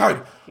 including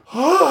mankind.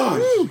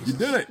 You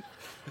did it.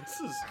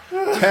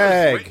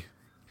 Tag.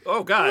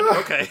 Oh, God.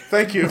 Okay.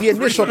 Thank you. The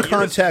initial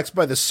contacts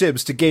by the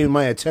Sibs to gain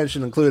my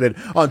attention included,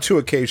 on 2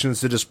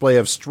 occasions, the display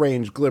of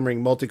strange,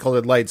 glimmering,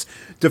 multicolored lights,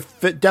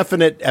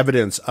 definite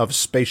evidence of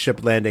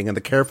spaceship landing, and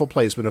the careful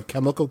placement of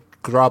chemical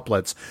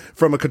droplets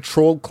from a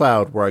controlled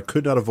cloud where I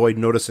could not avoid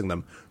noticing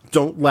them.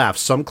 Don't laugh.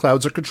 Some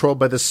clouds are controlled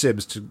by the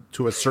Sibs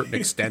to a certain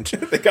extent.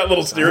 They got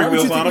little Why steering would you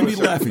wheels think on I'd them. be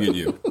laughing at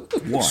you?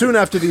 Why? Soon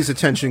after these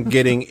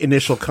attention-getting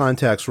initial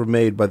contacts were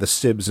made by the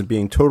Sibs and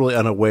being totally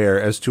unaware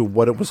as to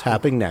what was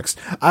happening next,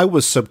 I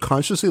was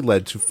subconsciously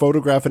led to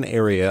photograph an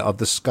area of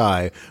the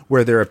sky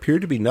where there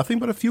appeared to be nothing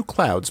but a few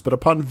clouds, but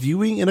upon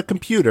viewing in a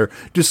computer,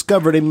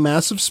 discovered a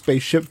massive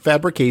spaceship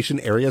fabrication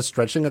area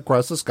stretching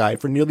across the sky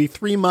for nearly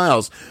 3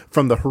 miles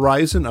from the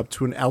horizon up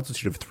to an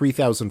altitude of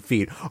 3,000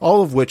 feet,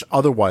 all of which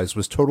otherwise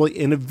was totally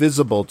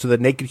invisible to the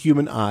naked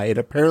human eye and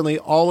apparently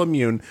all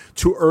immune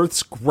to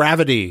Earth's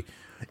gravity.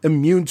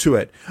 Immune to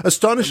it.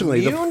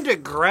 Astonishingly, Immune to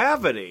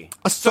gravity.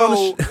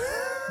 Astonish- So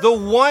the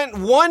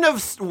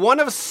one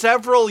of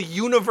several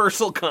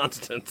universal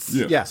constants.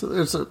 yeah. So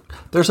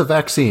there's a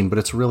vaccine, but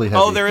it's really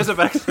heavy. Oh, there is a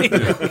vaccine.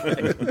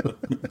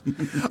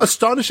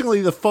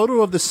 Astonishingly, the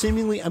photo of the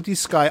seemingly empty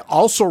sky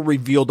also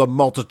revealed a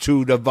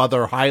multitude of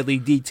other highly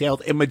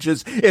detailed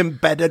images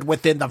embedded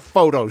within the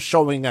photo,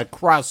 showing a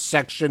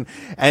cross-section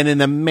and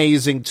an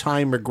amazing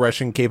time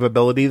regression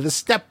capability, the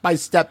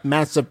step-by-step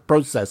massive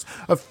process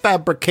of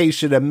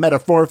fabrication and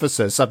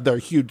metamorphosis of their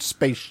huge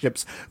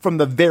spaceships from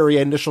the very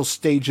initial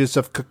stages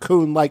of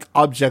cocoon-like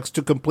objects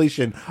to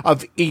completion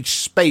of each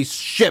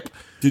spaceship.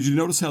 Did you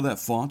notice how that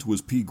font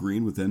was pea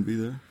green with envy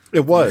there?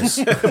 It was.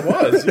 It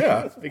was,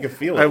 yeah. I can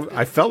feel it.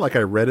 I felt like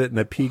I read it in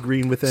a pea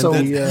green with So-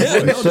 envy.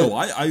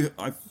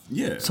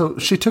 Yeah. So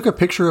she took a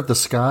picture of the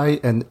sky,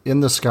 and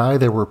in the sky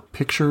there were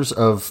pictures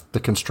of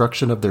the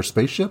construction of their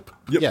spaceship?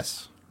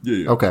 Yes.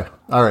 Yeah. Okay.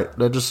 All right.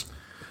 That just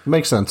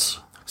makes sense.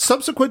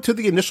 Subsequent to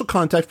the initial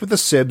contact with the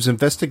Sibs,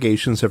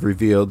 investigations have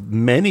revealed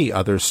many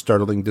other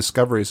startling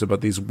discoveries about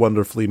these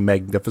wonderfully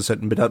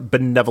magnificent and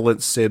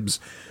benevolent Sibs,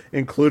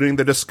 including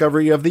the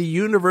discovery of the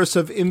universe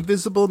of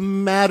invisible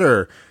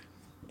matter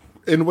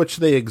in which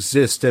they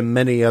exist, and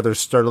many other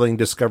startling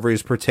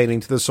discoveries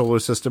pertaining to the solar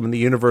system and the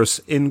universe,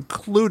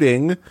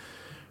 including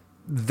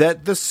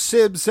that the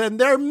Sibs and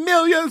their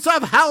millions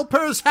of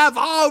helpers have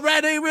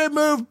already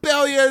removed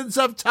billions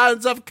of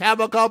tons of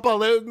chemical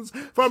pollutants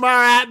from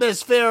our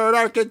atmosphere and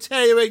are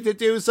continuing to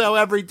do so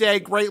every day,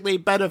 greatly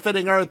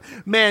benefiting Earth,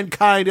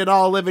 mankind, and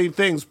all living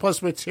things,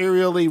 plus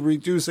materially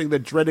reducing the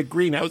dreaded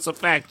greenhouse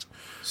effect.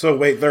 So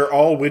wait, they're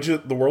all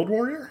Widget the World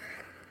Warrior?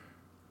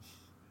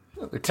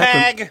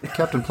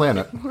 Captain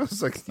Planet. I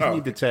was like, you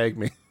need to tag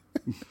me.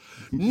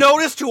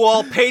 Notice to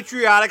all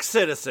patriotic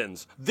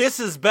citizens, this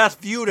is best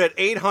viewed at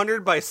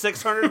 800 by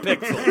 600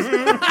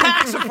 pixels.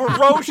 Packs of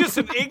ferocious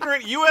and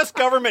ignorant U.S.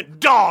 government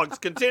dogs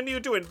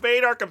continue to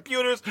invade our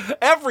computers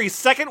every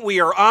second we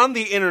are on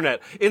the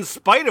internet. In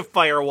spite of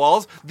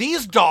firewalls,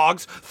 these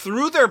dogs,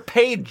 through their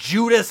paid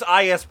Judas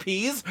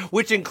ISPs,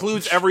 which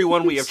includes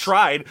everyone we have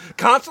tried,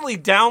 constantly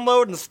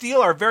download and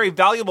steal our very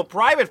valuable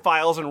private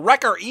files and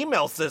wreck our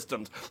email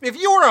systems. If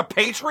you are a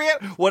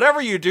patriot, whatever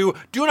you do,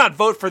 do not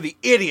vote for the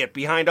idiot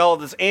behind all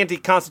of this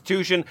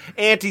anti-constitution,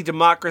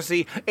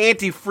 anti-democracy,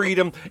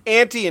 anti-freedom,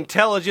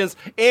 anti-intelligence,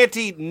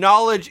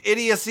 anti-knowledge,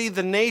 idiocy,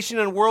 the nation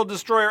and world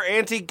destroyer,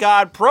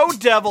 anti-God,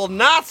 pro-devil,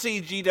 Nazi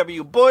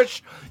G.W.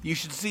 Bush. You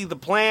should see the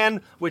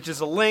plan, which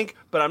is a link,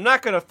 but I'm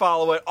not going to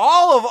follow it.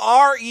 All of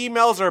our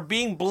emails are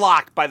being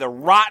blocked by the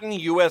rotten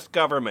U.S.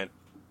 government.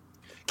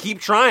 Keep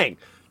trying.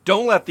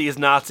 Don't let these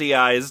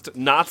Naziized.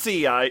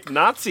 Nazis. Yeah.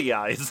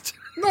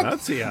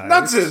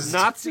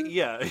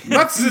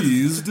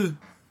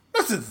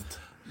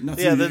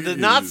 Yeah, the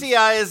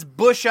Nazi-ized,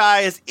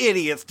 Bush-ized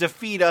idiots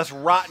defeat us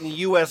rotten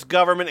U.S.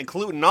 government,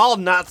 including all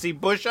Nazi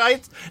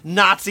Bushites,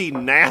 Nazi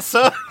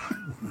NASA.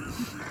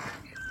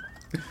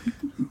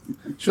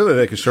 Surely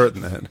they could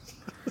shorten that.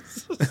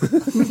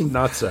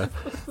 Natsa.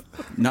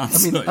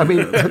 I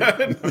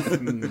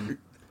mean,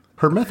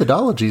 her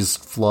methodology's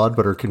flawed,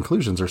 but her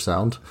conclusions are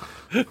sound.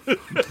 You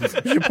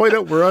should point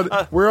out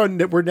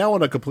we're now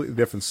on a completely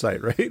different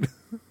site, right?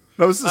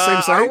 That was the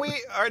same site.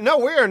 No,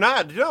 we are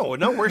not.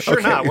 No, we're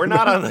sure not. We're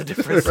not on a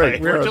different Right,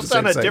 site. we're We're on just the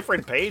on same a site.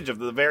 different page of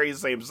the very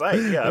same site.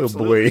 Yeah, Oh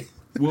absolutely. boy.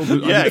 Well,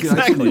 but, Yeah, I mean,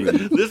 exactly.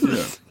 actually,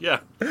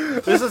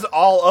 This is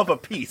all of a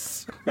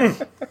piece.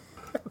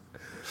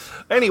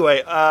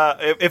 Anyway,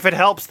 if it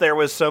helps, there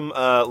was some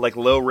like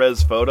low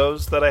res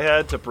photos that I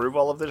had to prove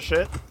all of this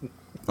shit.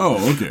 Oh,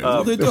 okay.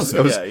 Well, it does.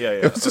 Yeah.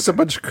 It was just a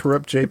bunch of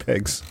corrupt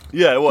JPEGs.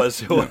 Yeah, it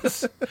was.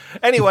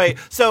 Anyway,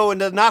 so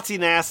the Nazi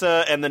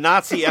NASA and the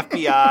Nazi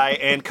FBI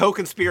and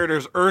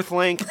co-conspirators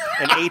Earthlink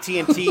and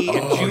AT&T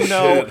and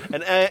Juno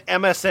and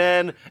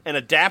MSN and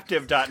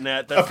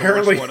Adaptive.net. That's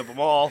Apparently- the worst one of them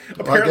all.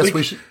 Well, I guess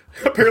we should.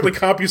 Apparently,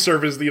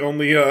 CompuServe is the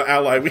only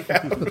ally we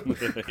have.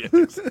 Yeah,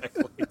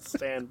 exactly.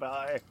 Stand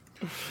by.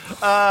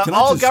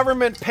 All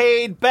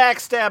government-paid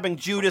backstabbing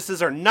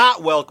Judases are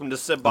not welcome to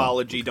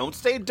Sibology. Don't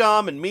stay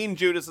dumb and mean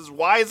Judases.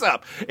 Wise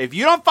up. If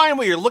you don't find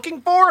what you're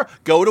looking for,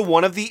 go to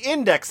one of the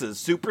indexes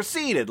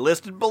superseded,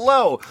 listed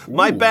below. Ooh.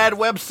 My bad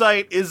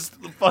website is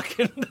the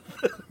fucking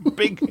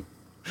big...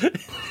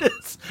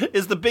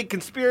 is the big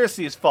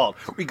conspiracy's fault.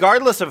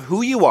 Regardless of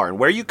who you are and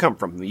where you come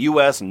from, the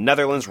U.S.,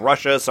 Netherlands,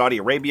 Russia, Saudi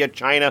Arabia,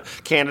 China,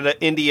 Canada,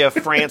 India,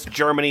 France,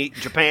 Germany,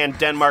 Japan,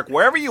 Denmark,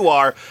 wherever you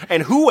are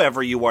and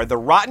whoever you are, the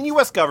rotten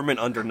U.S. government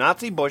under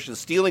Nazi Bush is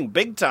stealing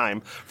big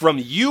time from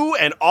you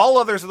and all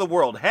others of the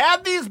world.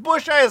 Had these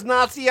Bushized,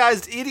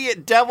 Naziized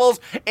idiot devils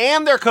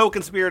and their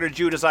co-conspirator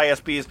Judas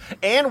ISPs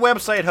and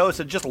website hosts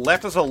had just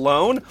left us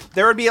alone,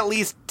 there would be at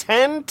least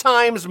 10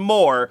 times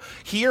more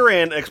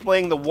herein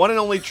explaining the one and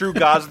only true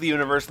gods of the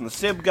universe and the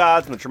Sib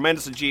gods and the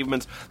tremendous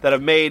achievements that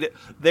have made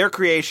their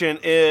creation.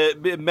 Yet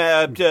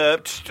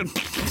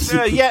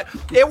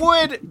it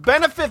would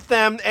benefit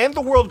them and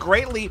the world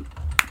greatly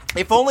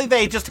if only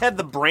they just had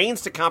the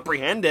brains to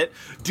comprehend it.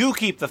 Do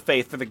keep the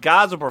faith, for the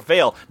gods will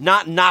prevail,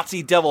 not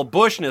Nazi devil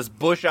Bush and his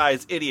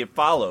Bush-eyes idiot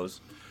follows.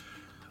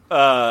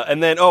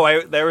 And then,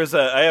 I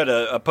had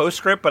a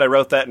postscript, but I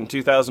wrote that in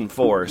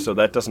 2004, so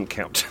that doesn't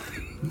count.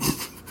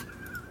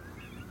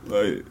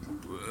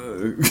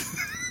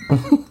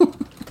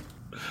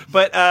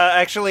 But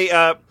actually,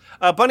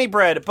 bunny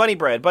bread.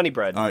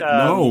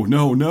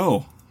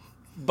 No.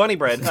 Bunny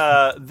bread.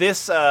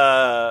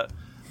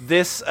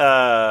 This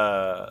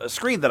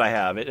screen that I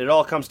have, it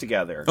all comes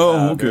together.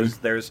 Oh, okay.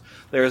 There's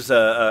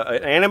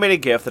an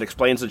animated GIF that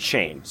explains the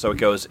chain. So it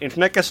goes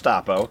Internet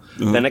Gestapo,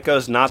 then it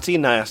goes Nazi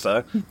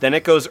NASA, then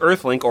it goes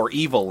Earthlink or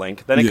Evil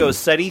Link, then it goes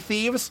SETI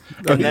thieves,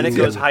 and then it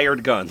goes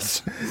hired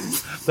guns.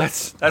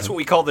 That's what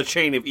we call the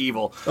chain of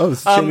evil. Oh,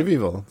 it's the chain of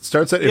evil. It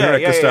starts at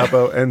Internet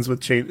Gestapo, ends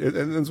with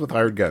ends with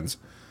hired guns.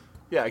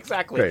 Yeah,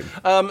 exactly. Great.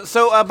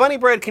 So, Bunny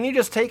Bread, can you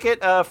just take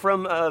it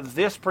from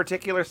this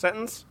particular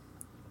sentence?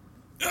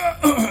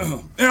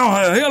 Hello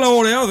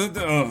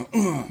there.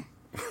 Oh,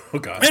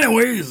 God.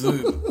 Anyways,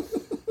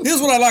 here's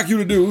what I'd like you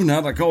to do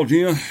now that I called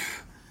you.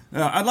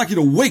 I'd like you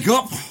to wake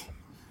up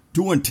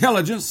to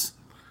intelligence,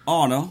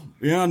 honor,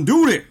 and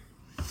duty.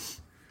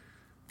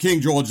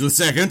 King George II,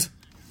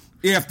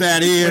 if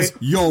that is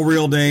your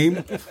real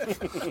name.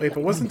 Wait,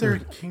 but wasn't there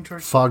King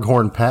George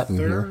Foghorn Patton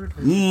here?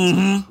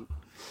 Mm-hmm.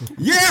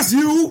 Yes,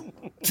 you,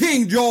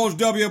 King George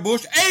W.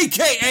 Bush,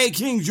 a.k.a.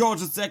 King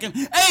George II,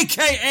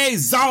 a.k.a.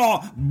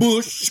 Czar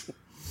Bush.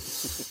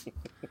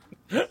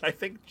 I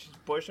think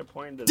Bush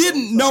appointed...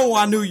 Didn't know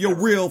I knew your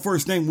real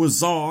first name was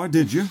Czar,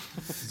 did you?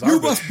 You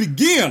must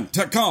begin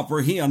to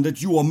comprehend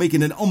that you are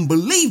making an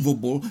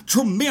unbelievable,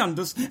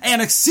 tremendous,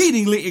 and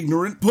exceedingly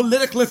ignorant,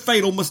 politically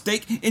fatal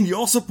mistake in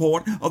your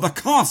support of the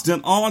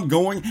constant,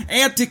 ongoing,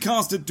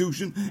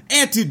 anti-constitution,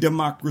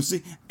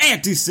 anti-democracy,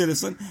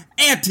 anti-citizen,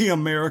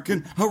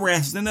 anti-American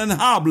harassing and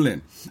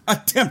hobbling.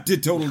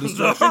 Attempted total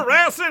destruction. The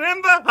harassing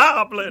and the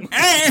hobbling.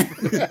 And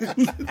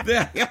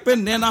the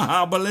hipping and the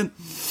hobbling.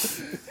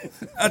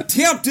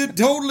 Attempted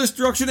total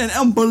destruction and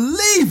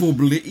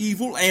unbelievably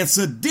evil and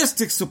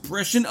sadistic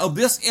suppression of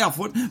this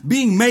effort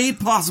being made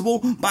possible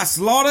by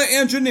slaughter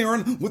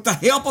engineering with the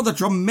help of the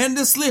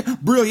tremendously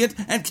brilliant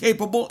and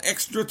capable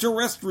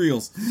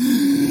extraterrestrials.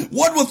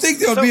 One would think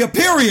there would be a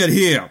period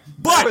here,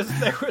 but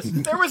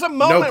there was a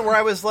moment where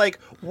I was like,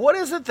 what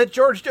is it that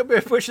George W.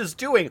 Bush is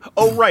doing?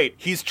 Oh, right,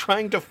 he's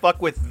trying to fuck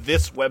with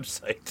this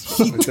website.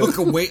 He took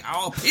away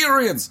our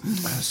periods.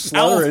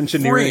 Slaughter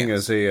engineering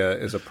is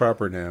a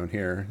proper noun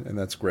here, and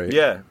that's great.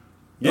 Yeah.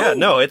 Yeah,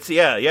 no, it's,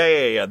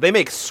 yeah. They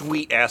make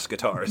sweet-ass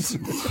guitars.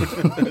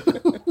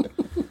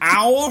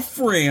 Our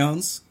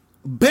friends,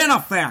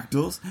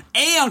 benefactors,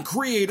 and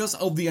creators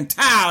of the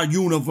entire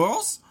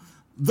universe,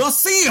 the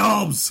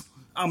Seahubs.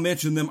 I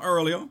mentioned them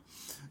earlier.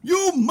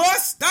 You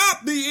must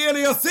stop the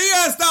idiocy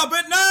and stop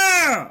it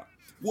now!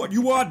 What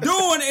you are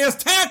doing is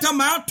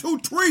tantamount to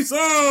treason!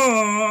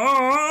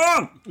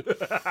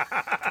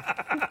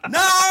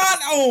 Not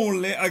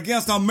only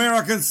against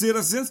American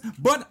citizens,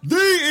 but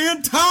the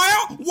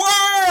entire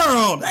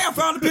world! Hey, I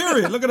found a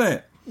period. Look at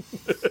that.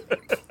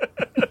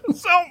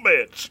 So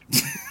bitch.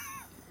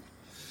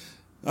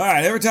 All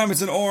right, every time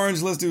it's an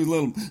orange, let's do a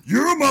little.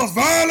 You must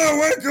finally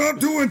wake up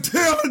to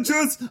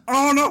intelligence,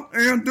 honor,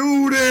 and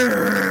duty.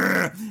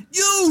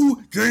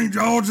 You, King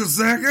George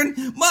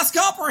II, must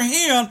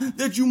comprehend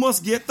that you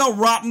must get the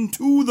rotten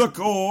to the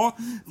core,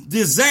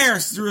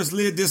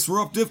 disastrously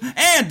disruptive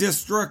and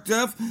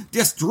destructive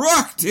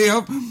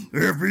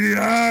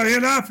FBI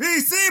and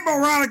IPC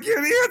moronic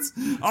idiots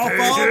off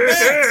our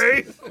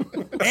backs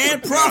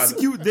and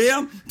prosecute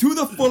them to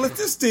the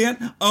fullest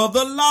extent of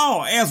the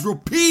law, as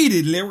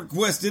repeatedly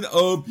requested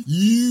of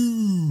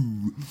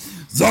you.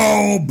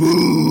 Czar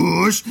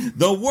Bush,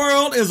 the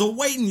world is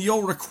awaiting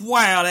your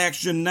required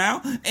action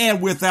now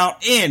and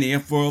without any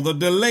further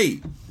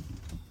delay.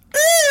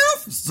 If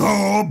If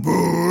Czar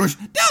Bush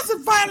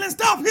doesn't finally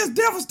stop his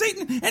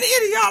devastating and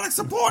idiotic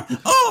support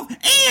of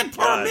and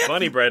permit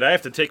Bunny Bread, I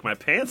have to take my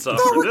pants off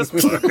for this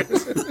part.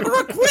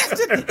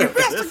 requested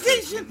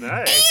investigation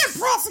nice. and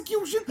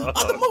prosecution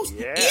of the most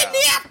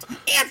inept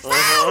and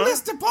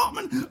foulest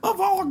department of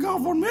our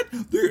government,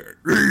 the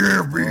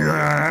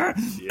FBI,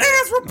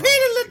 as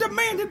repeatedly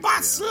demanded by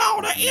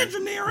Slaughter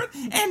Engineering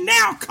and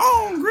now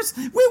Congress,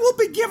 we will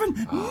be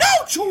given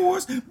no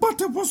choice but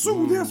to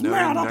pursue this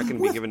matter not gonna be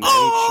with given any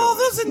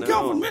others choice, in no.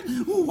 government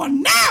who are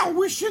now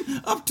wishing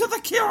up to the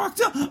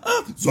character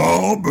of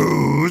Czar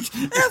Bush,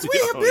 as we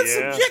have been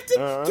subjected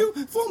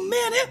to for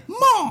many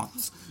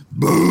months.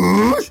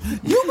 Bush,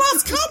 you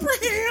must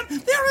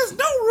comprehend there is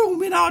no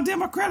room in our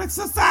democratic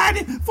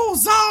society for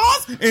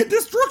czars and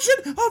destruction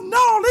of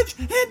knowledge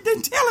and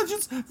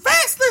intelligence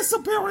vastly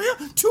superior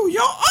to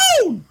your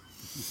own.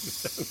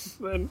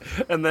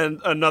 And then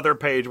another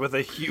page with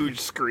a huge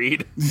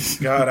screed.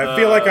 God, I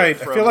feel like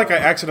I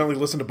accidentally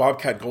listened to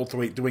Bobcat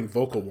Goldthwait doing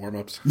vocal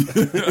warm-ups.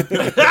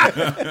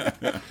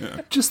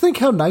 Just think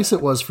how nice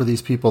it was for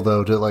these people,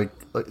 though, to like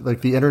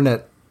the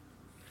internet.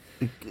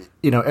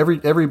 You know,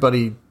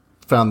 everybody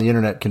found the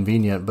internet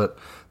convenient, but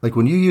like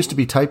when you used to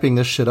be typing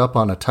this shit up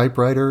on a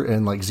typewriter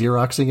and like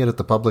Xeroxing it at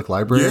the public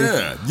library,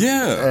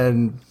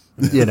 and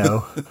you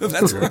know,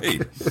 That's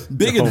right.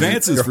 Big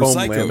advances for home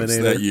psychos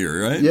laminator. that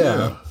year, right?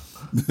 yeah,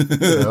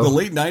 The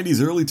late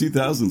 90s, early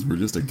 2000s were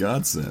just a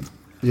godsend.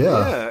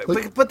 yeah.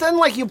 Like, But then,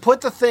 like, you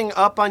put the thing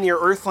up on your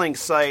Earthlink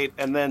site,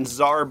 and then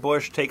Czar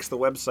Bush takes the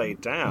website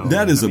down.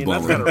 That is a That's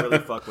bummer. gotta really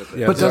fuck with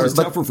it. Yeah, But That does- was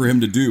tougher for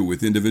him to do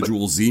with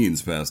individual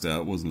zines passed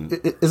out, wasn't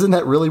it? isn't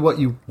that really what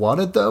you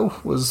wanted, though?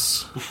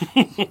 Was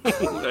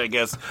I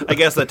guess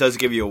that does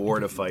give you a war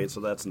to fight, so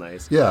that's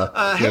nice.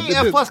 yeah. Hey,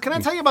 F Plus, can I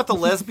tell you about the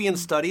Lesbian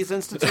Studies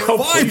Institute?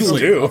 Please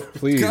do.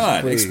 Please,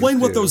 God, please explain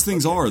what do. those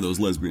things are,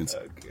 those lesbians.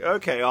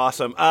 Okay,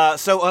 awesome.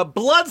 So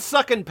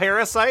blood-sucking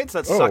parasites,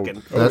 that's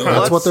sucking.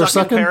 That's what they're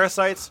sucking?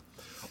 Parasites,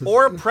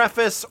 or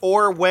preface,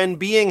 or when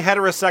being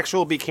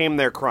heterosexual became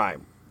their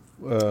crime.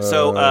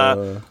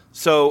 So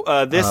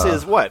this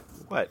is what?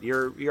 What?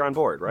 You're on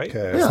board, right? Okay.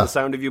 This is Yeah. the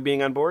sound of you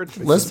being on board? This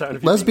is the sound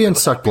of you Lesbians being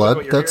suck happy with blood.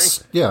 what you're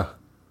That's yeah.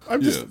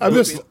 I'm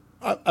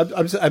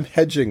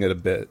hedging it a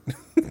bit.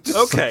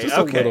 Okay, Just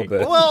a little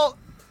bit. Well,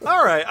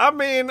 all right. I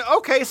mean,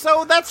 okay,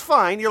 so that's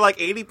fine. You're like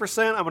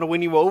 80%. I'm going to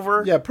win you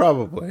over. Yeah,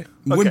 probably.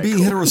 When being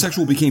cool.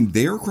 heterosexual became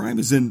their crime,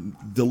 is in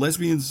the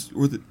lesbians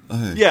or the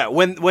Yeah,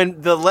 when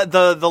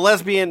the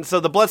lesbian, so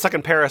the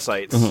blood-sucking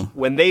parasites,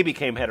 when they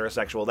became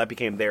heterosexual, that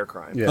became their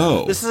crime. Yeah.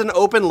 Oh. This is an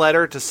open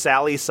letter to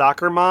Sally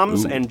Soccer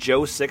Moms and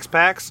Joe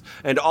Sixpacks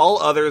and all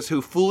others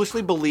who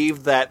foolishly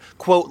believed that,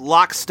 quote,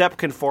 lockstep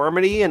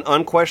conformity and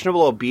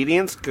unquestionable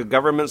obedience to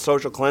government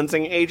social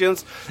cleansing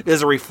agents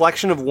is a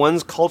reflection of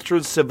one's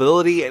culture's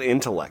civility and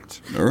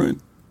intellect. All right.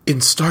 In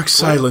stark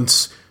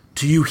silence,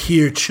 do you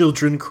hear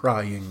children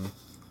crying?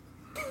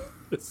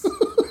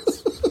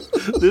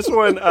 This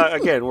one,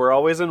 again, we're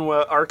always in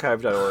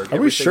archive.org. Are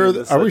we sure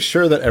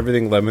that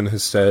everything Lemon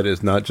has said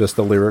is not just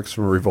the lyrics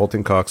from a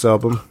Revolting Cocks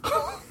album?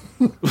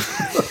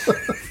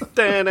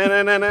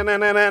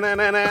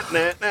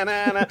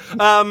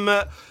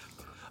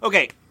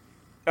 Okay.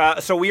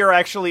 So we are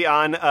actually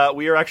on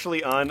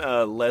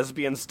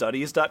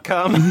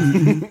lesbianstudies.com.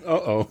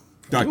 Uh-oh.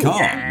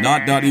 .com,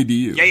 not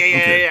 .edu.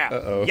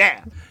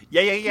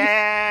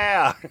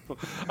 Yeah.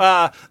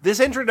 This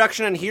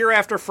introduction and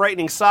hereafter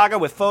frightening saga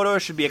with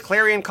photos should be a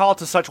clarion call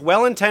to such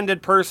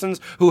well-intended persons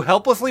who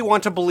helplessly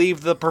want to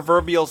believe the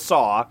proverbial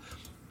saw.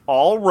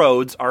 All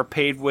roads are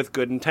paved with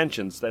good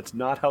intentions. That's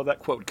not how that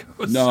quote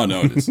goes. No,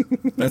 it is.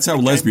 That's how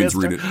lesbians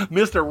missed read it.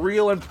 Missed a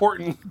real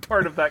important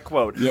part of that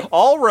quote. Yep.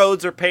 All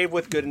roads are paved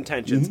with good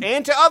intentions.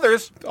 And to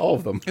others All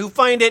of them. who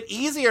find it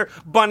easier,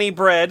 bunny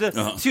bread,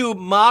 to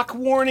mock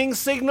warning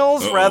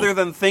signals rather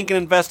than think and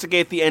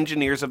investigate the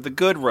engineers of the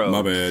good road.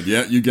 My bad.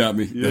 Yeah, you got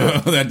me.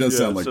 That does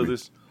sound like so me.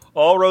 there's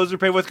all roads are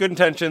paved with good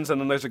intentions,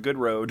 and then there's a good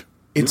road.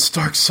 In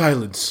stark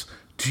silence,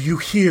 do you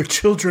hear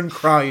children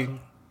crying?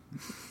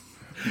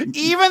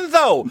 Even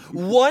though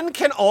one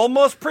can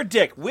almost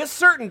predict with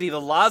certainty the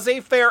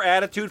laissez-faire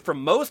attitude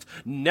from most,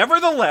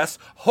 nevertheless,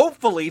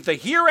 hopefully, the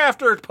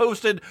hereafter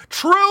posted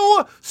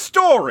true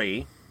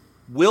story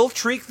will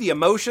tweak the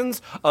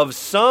emotions of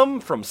some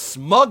from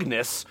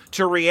smugness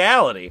to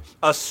reality.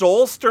 A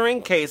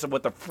soul-stirring case of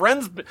what the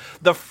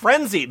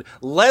frenzied,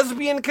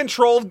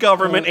 lesbian-controlled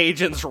government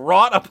agents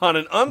wrought upon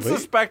an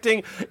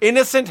unsuspecting,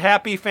 innocent,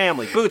 happy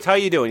family. Boots, how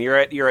you doing? You're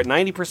at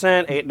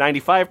 90%,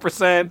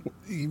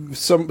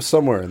 95%?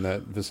 Somewhere in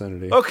that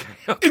vicinity.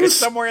 Okay,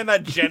 somewhere in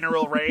that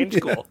general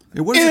range. Cool.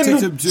 Hey, what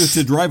does it take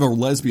to drive a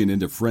lesbian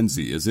into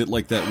frenzy? Is it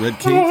like that red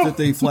cape that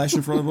they flash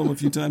in front of them a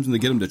few times and they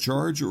get them to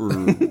charge, or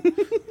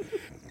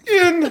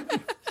In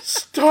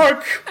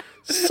stark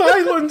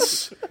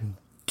silence,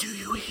 do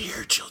you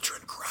hear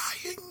children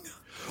crying?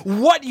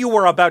 What you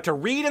are about to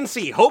read and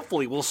see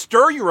hopefully will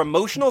stir your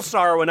emotional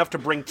sorrow enough to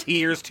bring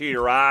tears to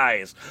your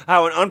eyes.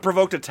 How an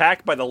unprovoked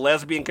attack by the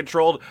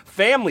lesbian-controlled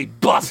family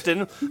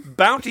bustin'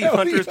 bounty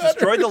hunters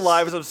destroyed the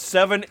lives of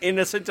 7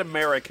 innocent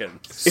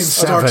Americans. In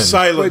stark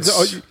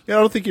silence. Wait, I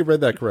don't think you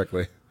read that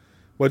correctly.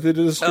 What did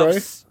it destroy?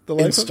 The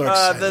life In of? stark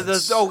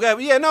silence.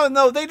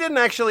 No, they didn't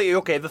actually.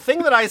 Okay, the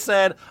thing that I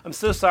said, I'm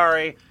so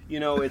sorry. You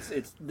know, it's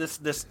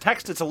this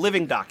text. It's a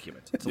living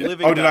document. It's a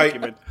living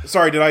document.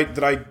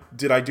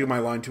 Did I do my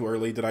line too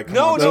early? Did I?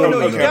 No.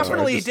 Okay, You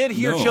definitely did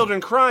hear children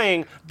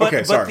crying, but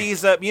Okay, sorry.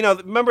 these,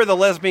 remember the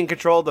lesbian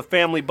controlled, the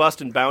family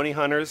busting bounty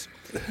hunters?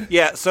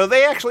 Yeah, so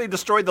they actually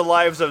destroyed the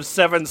lives of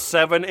 7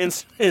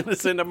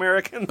 innocent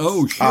Americans.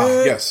 Oh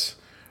shit! Yes.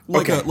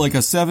 Like Okay.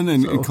 a 7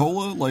 in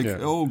cola. Like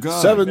oh god,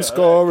 7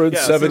 score and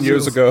 7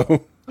 years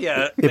ago.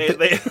 Yeah,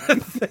 they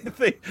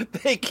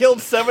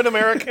killed 7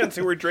 Americans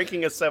who were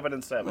drinking a 7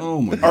 and 7.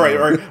 Oh my god!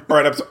 All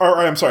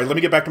right. I'm sorry. Let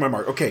me get back to my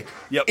mark. Okay.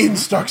 Yep. In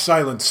stark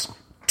silence,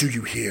 do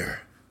you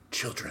hear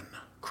children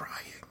crying?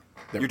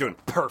 You're doing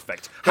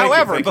perfect. Thank you,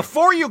 However, thank you.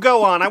 before you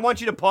go on, I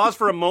want you to pause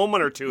for a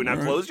moment or two.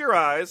 Now close your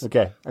eyes.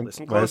 Okay.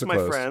 Listen My eyes close, are my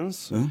closed.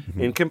 friends.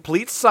 In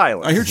complete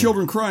silence. I hear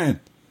children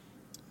crying.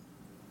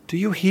 Do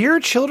you hear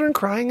children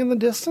crying in the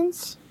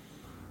distance?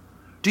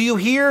 Do you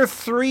hear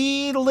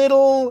 3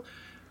 little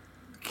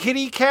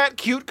kitty cat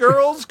cute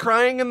girls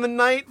crying in the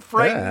night,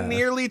 frightened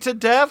nearly to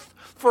death?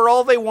 For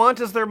all they want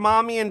is their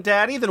mommy and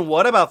daddy? Then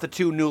what about the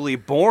 2 newly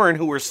born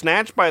who were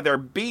snatched by their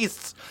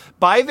beasts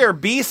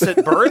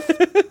at birth?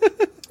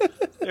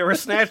 They were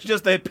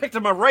snatched they picked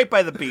them up right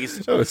by the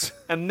beast.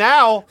 And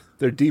now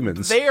They're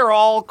demons. they are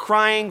all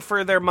crying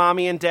for their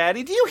mommy and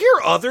daddy. Do you hear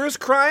others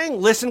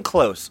crying? Listen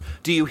close.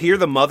 Do you hear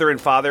the mother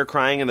and father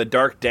crying in the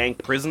dark,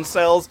 dank prison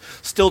cells,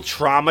 still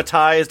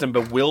traumatized and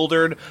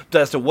bewildered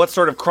as to what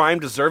sort of crime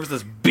deserves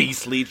this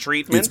beastly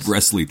treatment? It's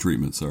Bresley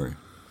treatment. Sorry.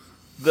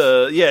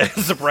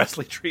 It's a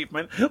Bresley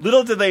treatment.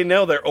 Little did they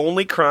know their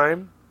only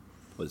crime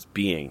was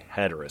being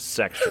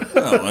heterosexual.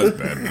 Oh, that's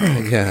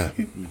bad. Yeah.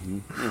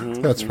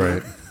 That's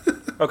right.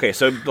 Okay,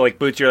 so like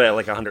Boots, you're at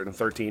like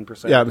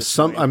 113%. Yeah,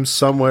 I'm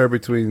somewhere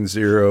between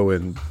 0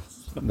 and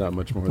not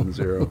much more than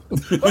 0.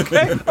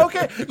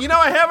 Okay.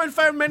 I haven't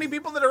found many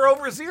people that are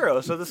over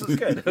 0, so this is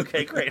good.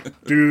 Okay, great.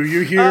 Do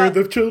you hear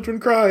the children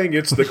crying?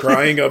 It's the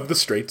crying of the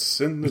straights.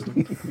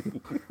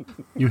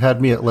 You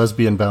had me at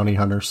lesbian bounty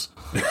hunters.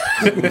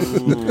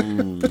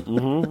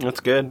 That's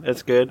good.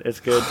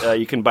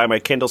 You can buy my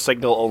Kindle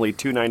Signal only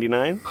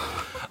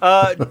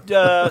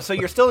 $2.99. So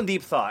you're still in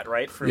deep thought,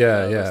 right? For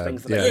those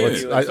things that I gave you.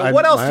 So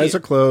what else? My eyes are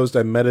closed.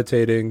 I'm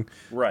meditating.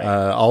 Right.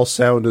 All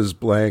sound is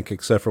blank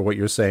except for what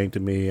you're saying to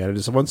me, and I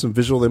just want some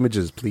visual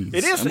images, please.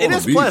 It is. I'm It on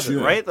is the beach, pleasant,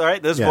 yeah. right? All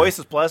right. This Yeah. voice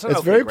is pleasant. It's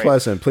Okay, very great.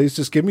 pleasant. Please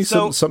just give me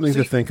something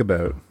to think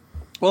about.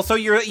 Well, so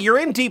you're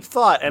in deep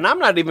thought, and I'm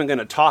not even going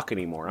to talk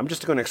anymore. I'm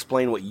just going to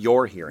explain what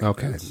you're hearing.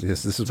 Okay. Yes,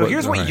 this is. So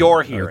here's what all right. you're All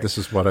right, hearing. this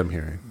is what I'm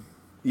hearing.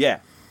 Yeah.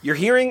 You're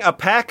hearing a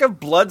pack of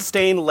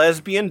blood-stained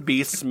lesbian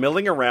beasts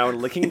milling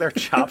around, licking their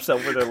chops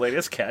over their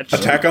latest catch.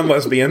 Attack on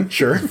lesbian,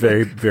 sure.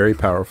 Very, very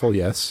powerful.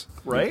 Yes.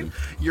 Right?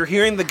 You're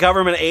hearing the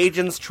government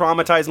agents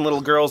traumatizing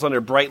little girls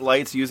under bright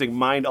lights using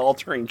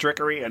mind-altering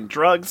trickery and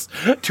drugs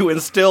to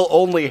instill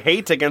only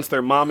hate against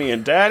their mommy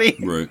and daddy.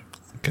 Right.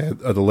 Okay.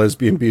 Are the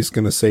lesbian beasts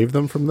going to save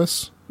them from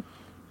this?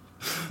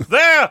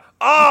 There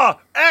are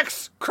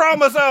X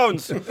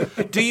chromosomes.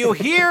 Do you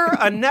hear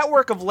a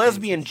network of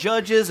lesbian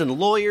judges and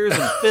lawyers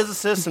and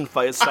physicists and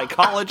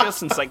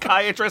psychologists and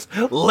psychiatrists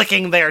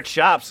licking their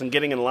chops and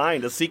getting in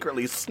line to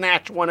secretly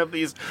snatch one of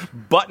these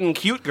button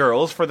cute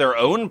girls for their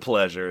own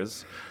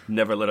pleasures?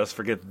 Never let us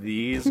forget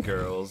these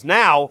girls.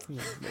 Now,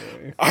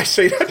 I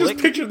just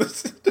picture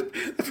this. The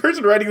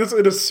person writing this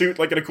in a suit,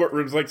 like in a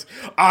courtroom, is like,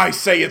 I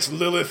say it's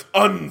Lilith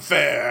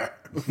unfair.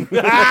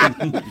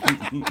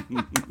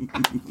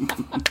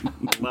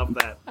 love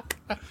that.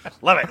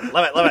 Love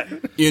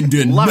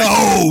it.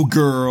 No,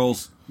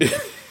 girls.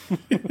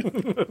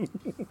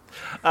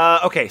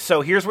 Okay,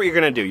 so here's what you're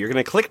going to do. You're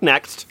going to click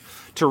next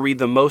to read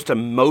the most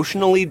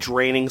emotionally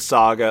draining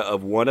saga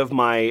of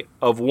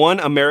one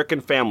American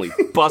family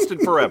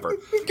busted forever.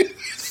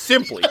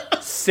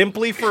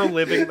 Simply for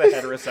living the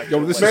heterosexual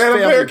Yo, this is life.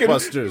 Family American-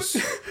 Busters.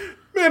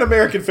 Man,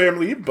 American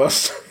family, you're a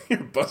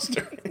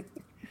buster.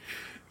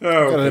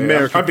 Oh, An okay.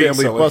 American I'm being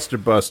Family silly.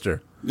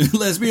 Buster.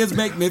 Lesbians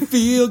make me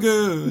feel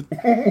good.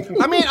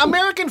 I mean,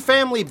 American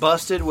Family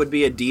Busted would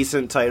be a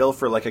decent title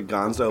for like a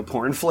gonzo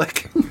porn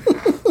flick.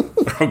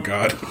 Oh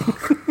God.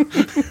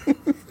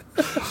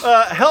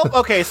 Help.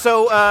 Okay,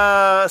 so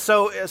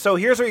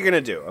here's what you're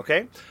gonna do.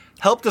 Okay,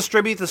 help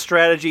distribute this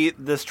tragedy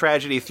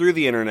through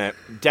the internet.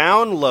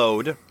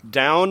 Download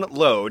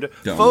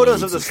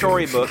photos of the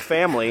Storybook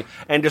family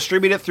and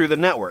distribute it through the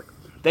network.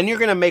 Then you're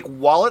gonna make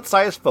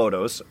wallet-sized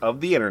photos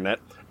of the internet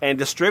and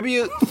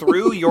distribute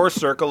through your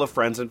circle of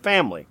friends and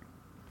family.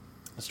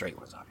 The straight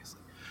ones,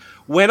 obviously.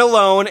 When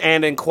alone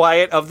and in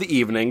quiet of the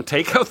evening,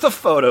 take out the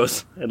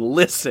photos and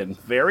listen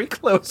very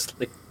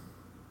closely.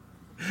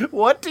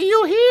 What do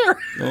you hear?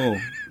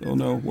 Oh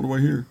no! What do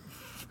I hear?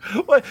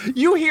 What?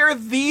 You hear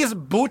these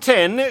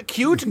Bhutan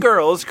cute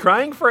girls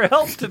crying for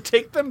help to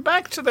take them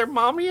back to their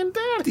mommy and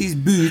dad. These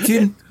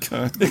bootin',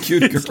 the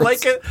cute girls.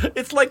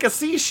 It's like a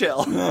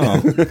seashell.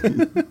 Oh.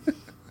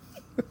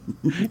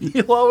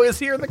 You'll always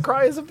hear the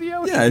cries of the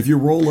ocean. Yeah, if you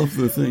roll up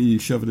the thing, you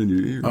shove it in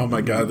your ear. Oh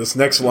my god, this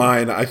next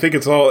line, I think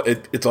it's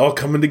all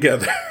coming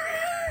together.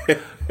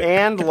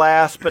 And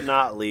last but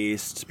not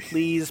least,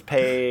 please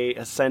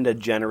send a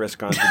generous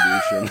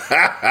contribution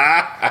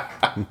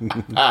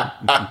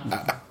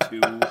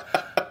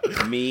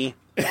to me.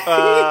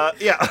 Yeah.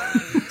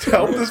 To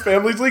help this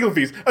family's legal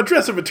fees.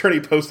 Address of attorney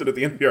posted at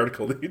the end of the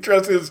article. The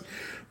address is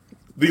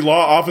the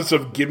law office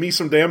of Give Me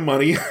Some Damn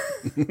Money,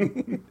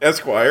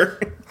 Esquire.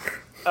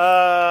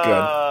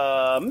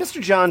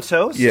 Mr. John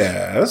Toast.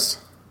 Yes.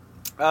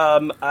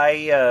 I'm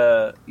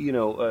a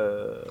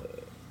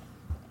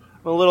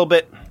little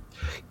bit.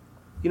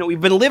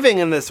 We've been living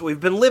in this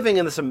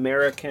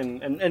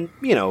American, and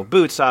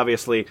Boots,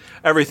 obviously,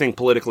 everything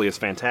politically is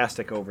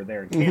fantastic over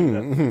there in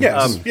Canada.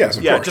 Yes,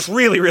 of yeah, course. just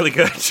really, really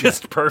good.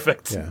 Just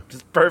perfect. Yeah.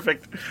 Just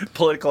perfect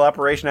political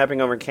operation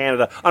happening over in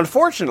Canada.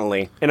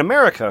 Unfortunately, in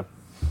America,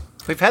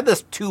 we've had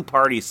this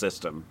two-party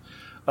system.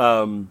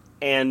 And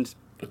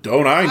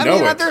Don't I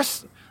know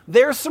it?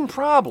 There's some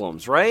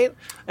problems, right?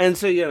 And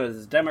so,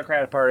 there's the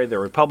Democratic Party, the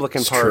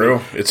Republican Party.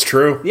 It's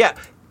true. Yeah.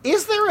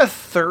 Is there a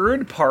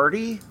third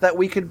party that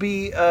we could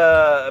be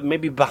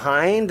maybe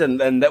behind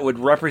and that would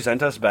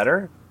represent us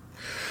better?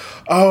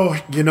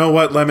 Oh, you know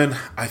what, Lemon?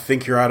 I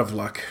think you're out of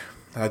luck.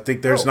 I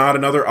think there's not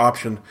another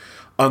option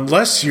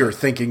unless you're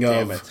thinking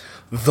of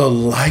the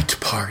Light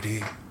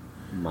Party.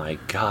 My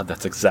God,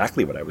 that's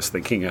exactly what I was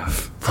thinking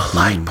of. The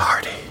Light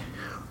Party.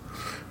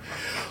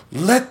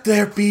 Let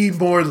there be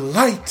more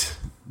light.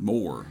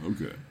 More,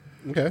 okay.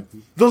 Okay.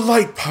 The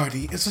Light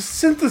Party is a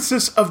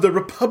synthesis of the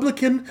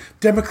Republican,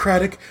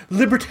 Democratic,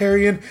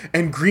 Libertarian,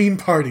 and Green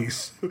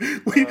parties.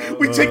 We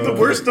take the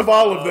worst of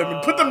all of them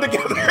and put them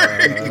together.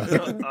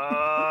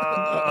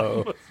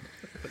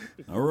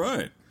 All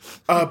right.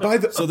 By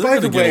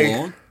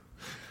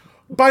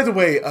the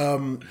way,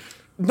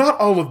 not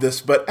all of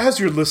this, but as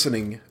you're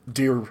listening,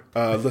 dear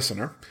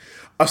listener,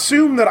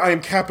 assume that I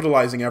am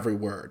capitalizing every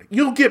word.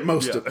 You'll get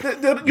most of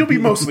it. You'll be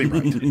mostly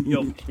right.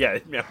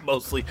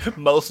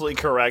 Mostly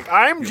correct.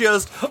 I'm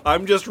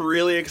just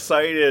really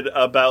excited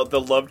about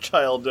the love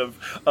child of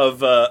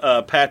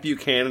Pat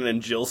Buchanan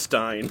and Jill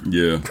Stein.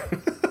 Yeah.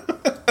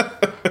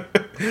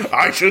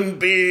 I shouldn't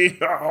be.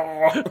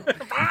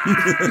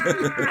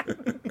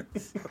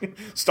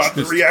 Start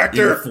the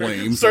reactor.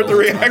 Flames Start the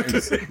reactor.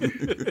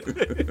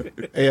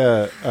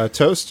 Hey,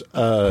 Toast,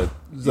 Yeah?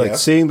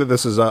 seeing that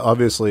this is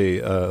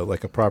obviously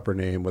like a proper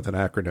name with an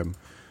acronym,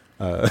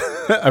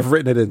 I've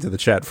written it into the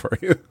chat for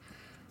you.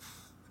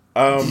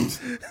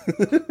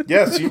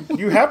 Yes,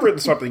 you have written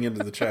something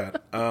into the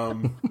chat.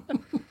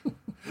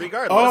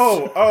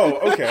 Regardless.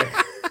 Okay.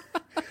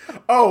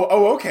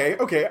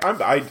 Okay.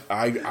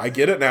 I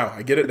get it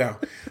now.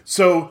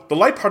 So the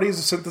Light Party is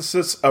a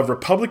synthesis of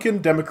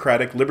Republican,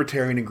 Democratic,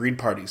 Libertarian, and Green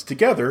parties.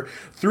 Together,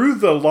 through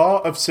the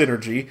law of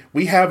synergy,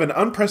 we have an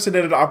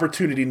unprecedented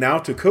opportunity now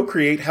to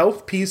co-create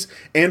health, peace,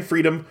 and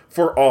freedom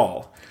for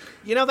all.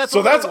 That's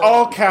That's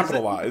all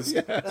capitalized.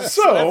 That's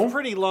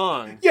pretty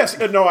long. Yes,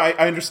 no, I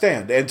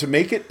understand. And to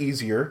make it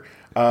easier,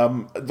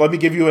 let me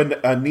give you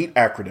a neat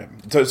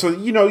acronym. So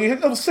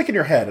it'll stick in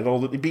your head.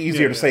 It'll be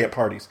easier to say at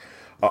parties.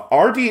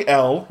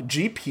 RDL,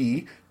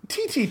 GP,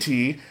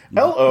 TTT,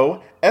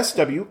 LO,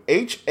 SW,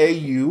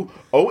 HAU,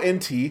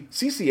 ONT,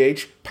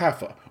 CCH,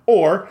 PAFA.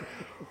 Or,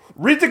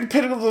 PAFA.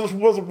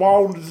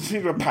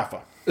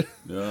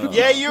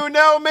 Yeah, you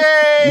know me!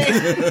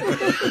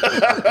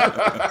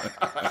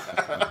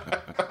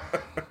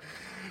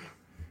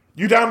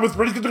 You down with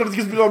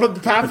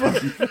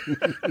PAFA?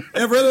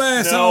 Every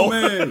last old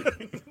man.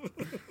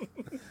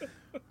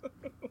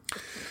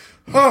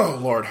 Oh,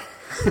 Lord.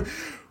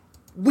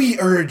 We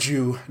urge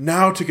you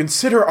now to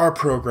consider our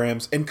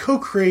programs and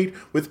co-create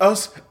with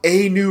us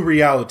a new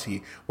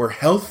reality where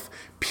health,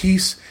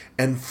 peace,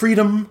 and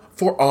freedom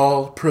for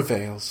all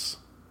prevails.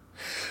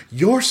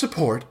 Your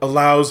support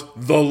allows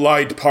the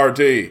Light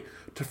Party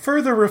to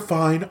further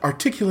refine,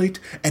 articulate,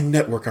 and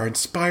network our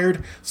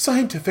inspired,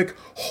 scientific,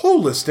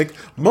 holistic,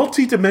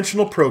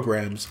 multidimensional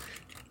programs.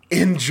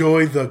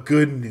 Enjoy the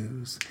good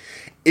news.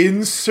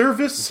 In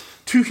service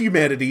to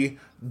humanity,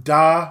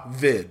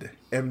 David,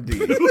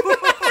 MD.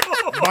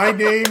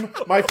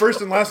 My first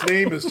and last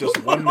name is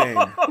just one name.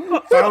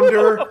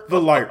 Founder,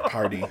 the Light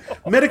Party.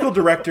 Medical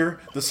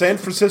Director, the San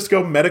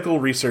Francisco Medical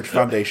Research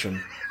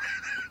Foundation.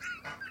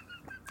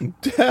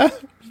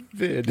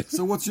 David.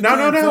 So what's your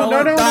No. name,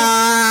 fella?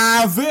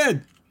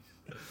 David.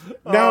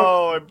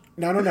 No.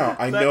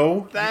 I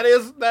know. That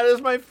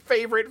is my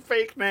favorite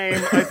fake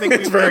name. I think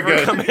It's very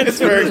good. It's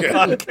very good.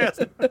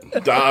 Podcast.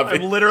 David.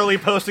 I'm literally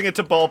posting it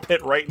to Ball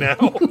Pit right now.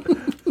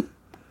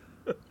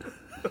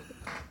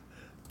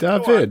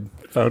 David,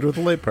 founder of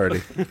the Light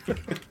Party.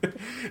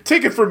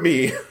 Take it from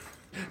me.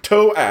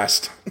 Toe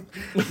asked.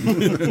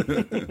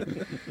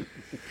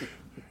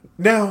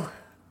 Now,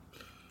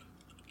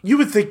 You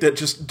would think that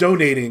just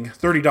donating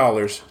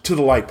 $30 to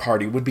the Light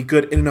Party would be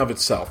good in and of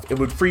itself. It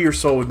would free your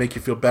soul, would make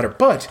you feel better.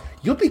 But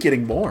you'll be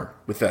getting more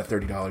with that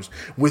 $30.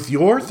 With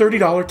your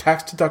 $30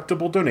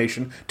 tax-deductible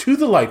donation to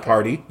the Light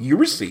Party, you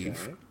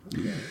receive...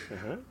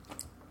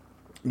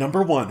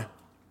 Number 1,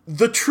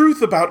 the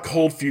truth about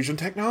cold fusion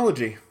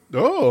technology.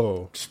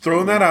 Oh, Just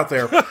throwing that out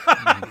there.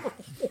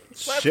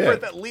 That's shit.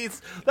 worth at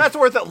least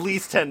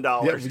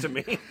 $10 to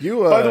me.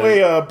 You, By the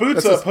way,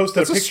 Boots that's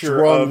posted a that's picture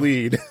strong of...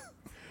 lead.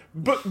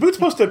 Boots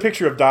posted a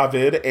picture of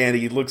David, and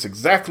he looks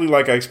exactly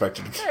like I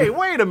expected him to. Hey,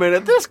 wait a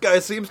minute. This guy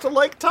seems to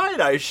like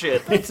tie-dye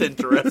shit. That's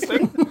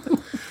interesting.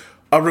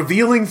 A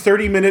revealing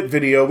 30-minute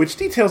video which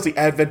details the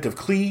advent of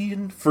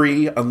clean,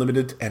 free,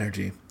 unlimited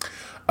energy.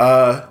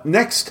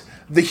 Next,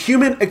 the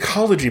Human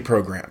Ecology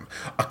Program,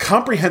 a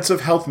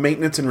comprehensive health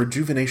maintenance and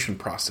rejuvenation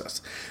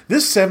process.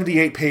 This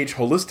 78-page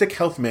holistic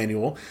health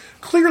manual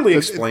clearly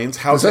explains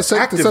how Does to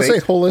that activate... say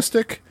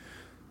holistic?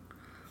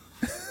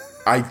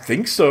 I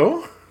think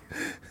so.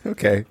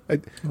 Okay.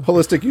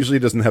 Holistic usually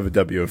doesn't have a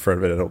W in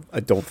front of it, I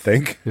don't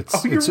think.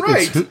 Oh, you're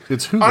right.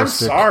 It's holistic. I'm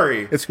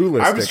sorry. It's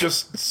holistic. I was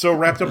just so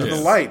wrapped up in the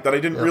light that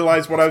I didn't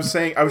realize what I was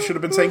saying. I should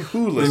have been saying They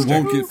holistic.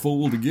 won't get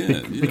fooled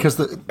again. Yeah. Because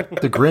the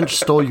Grinch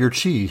stole your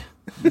chi.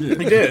 He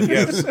did,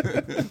 yes.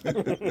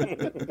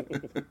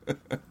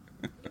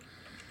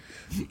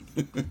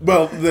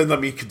 Well, then let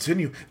me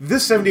continue.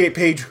 This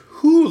 78-page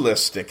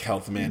holistic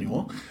health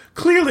manual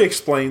clearly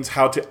explains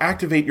how to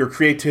activate your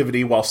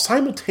creativity while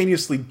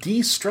simultaneously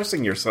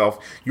de-stressing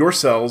yourself, your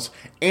cells,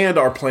 and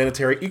our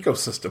planetary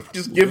ecosystem.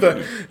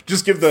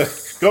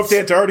 Go up to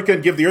Antarctica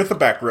and give the Earth a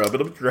back rub.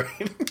 It'll be great.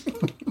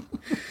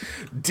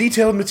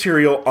 Detailed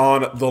material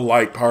on the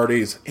Light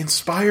Party's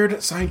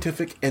inspired,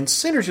 scientific, and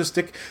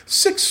synergistic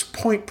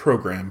 6-point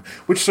program,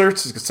 which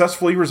serves to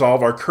successfully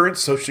resolve our current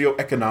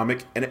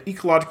socioeconomic and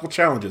ecological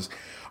challenges.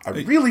 I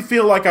really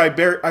feel like I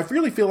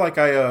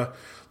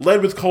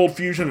led with cold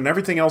fusion, and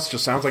everything else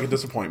just sounds like a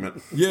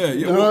disappointment. Yeah.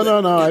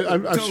 No.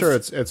 I'm sure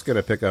it's going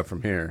to pick up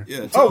from here.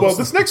 Yeah,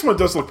 This next one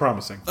does look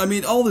promising. I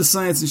mean, all this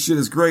science and shit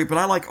is great, but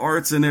I like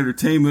arts and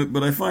entertainment,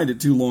 but I find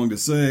it too long to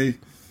say.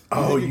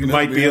 Oh, You you can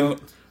might help be me in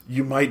out?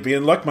 you might be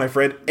in luck, my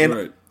friend. An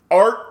Right.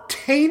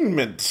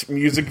 artainment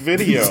music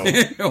video.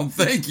 Damn,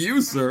 thank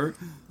you, sir.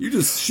 You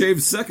just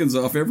shave seconds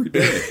off every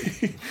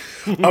day.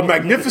 A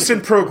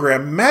magnificent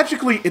program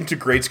magically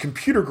integrates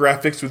computer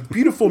graphics with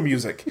beautiful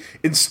music,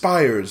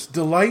 inspires,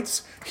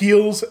 delights,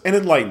 heals, and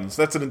enlightens.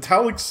 That's an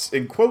italics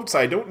in quotes.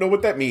 I don't know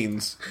what that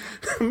means.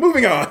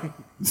 Moving on.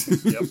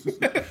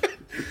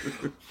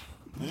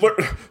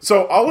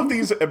 So all of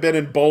these have been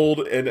in bold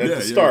and at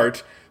the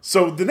start.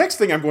 So the next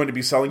thing I'm going to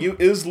be selling you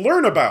is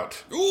Learn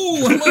About. Ooh,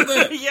 I love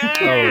that.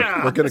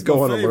 Yeah! We're going to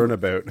go on a favorite. learn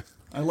about.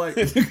 I like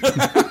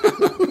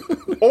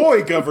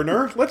Oi,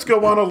 Governor, let's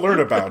go on a Learn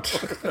About.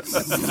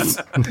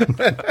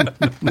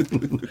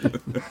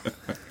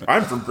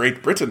 I'm from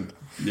Great Britain.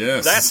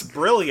 Yes. That's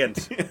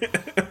brilliant.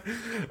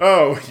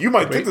 Oh, you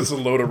might think this is a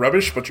load of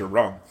rubbish, but you're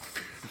wrong.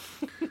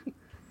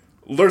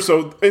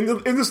 So, in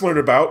this Learn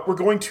About, we're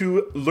going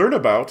to learn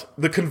about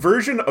the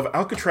conversion of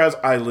Alcatraz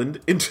Island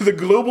into the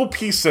Global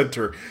Peace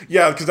Center.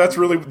 Yeah, because that's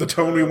really the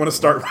tone we want to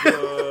start with.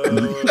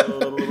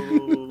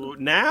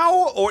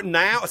 Now?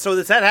 So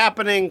is that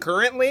happening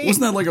currently?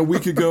 Wasn't that like a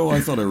week ago? I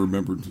thought I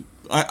remembered.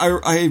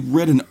 I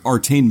read an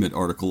Artainment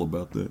article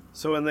about that.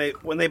 So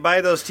when they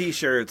buy those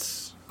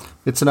T-shirts,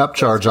 It's an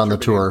upcharge on the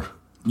tour.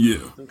 Yeah.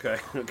 okay.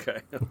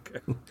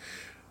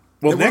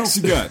 Well, Hey, what else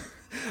you got?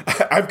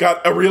 I've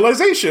got a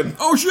realization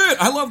Oh shit!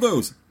 I love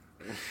those.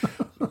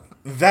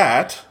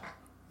 that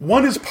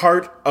one is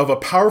part of a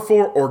powerful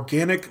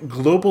organic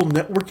global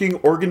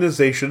networking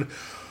organization.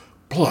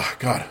 Blah,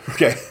 God,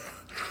 okay.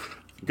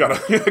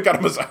 Gotta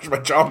massage my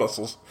jaw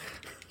muscles.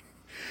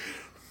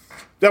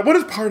 That one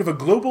is part of a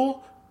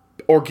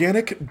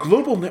organic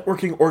global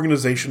networking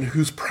organization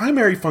whose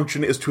primary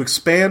function is to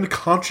expand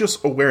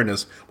conscious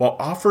awareness while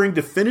offering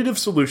definitive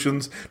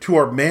solutions to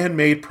our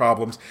man-made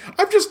problems.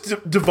 I've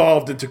just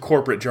devolved into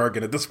corporate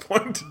jargon at this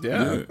point.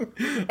 Yeah.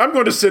 I'm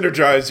going to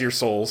synergize your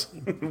souls.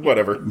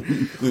 Whatever.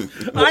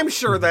 I'm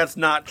sure that's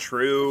not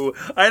true.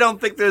 I don't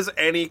think there's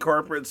any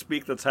corporate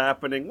speak that's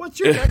happening. What's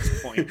your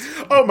next point?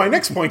 Oh, my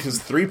next point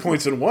is 3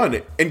 points in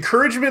one.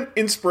 Encouragement,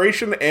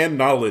 inspiration, and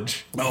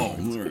knowledge. Oh,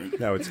 all right.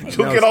 Now it's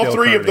You'll get all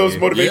three of those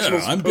motivational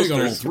Yeah, I'm big on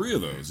all posters. three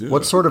of those. Yeah.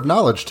 What sort of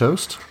knowledge,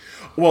 Toast?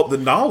 Well, the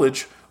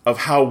knowledge of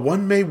how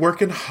one may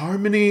work in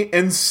harmony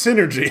and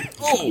synergy.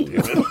 Oh,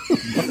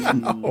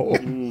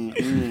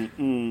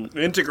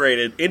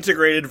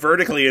 Integrated,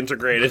 vertically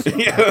integrated.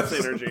 Yes.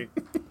 Synergy.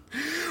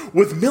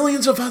 With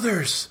millions of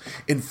others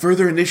in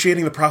further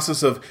initiating the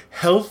process of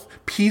health,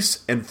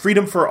 peace, and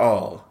freedom for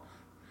all.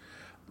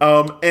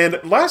 And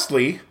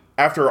lastly,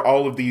 after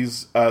all of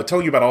these,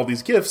 telling you about all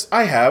these gifts,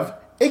 I have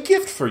a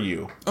gift for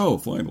you. oh,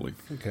 finally.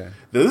 Okay.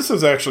 Now, this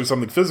is actually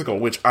something physical,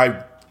 which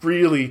I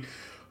really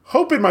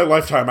hope in my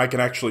lifetime I can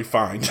actually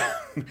find.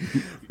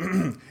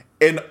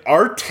 An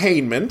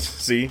artainment.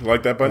 See,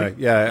 like that, buddy?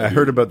 Yeah, I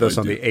heard about this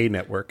on the A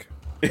network.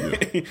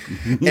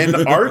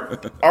 An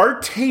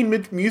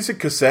artainment music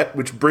cassette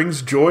which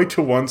brings joy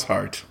to one's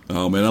heart.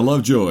 Oh man, I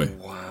love joy.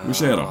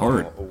 Wish I had a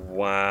heart.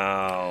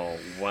 Wow.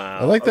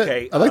 I like that.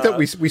 Okay, I like that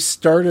we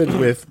started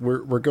with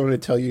we're going to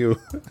tell you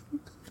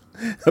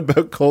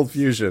about Cold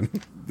Fusion.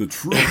 The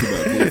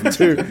truth about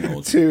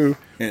technology.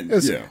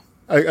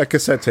 A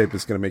cassette tape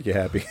is going to make you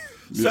happy.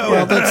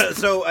 So,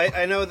 so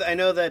I know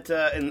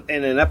that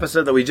in an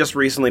episode that we just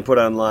recently put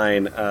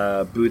online,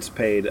 Boots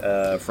paid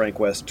Frank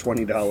West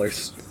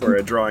 $20 for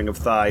a drawing of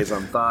thighs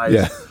on thighs.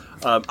 Yeah.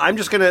 I'm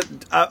just gonna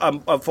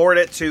forward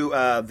it to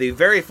the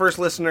very first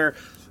listener.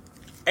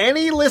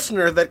 Any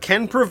listener that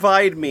can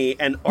provide me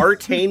an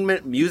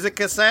Artainment music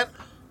cassette,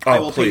 I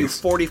will pay you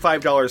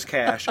 $45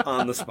 cash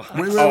on the spot.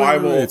 I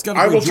will. It's gotta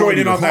I go will joy join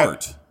to in your on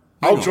heart. that.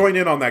 I'll join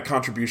in on that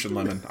contribution,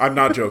 Lemon. I'm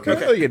not joking.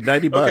 Oh, you get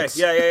 $90.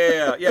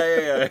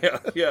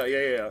 Okay.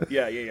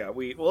 Yeah.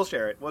 We'll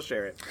share it.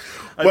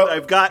 Well-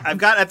 I've got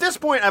at this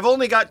point I've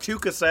only got 2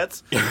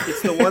 cassettes.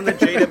 It's the one that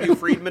J.W.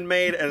 Friedman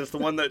made, and it's the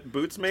one that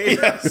Boots made.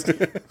 Yes.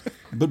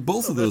 But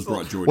both of those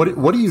brought joy.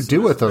 What do you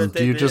do with them?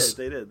 Do you just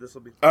They did. This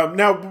will be.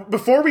 Now,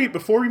 before we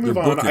move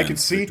They're on, I can bookends,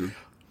 see. Victor.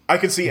 I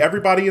can see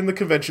everybody in the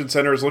convention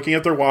center is looking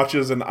at their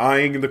watches and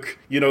eyeing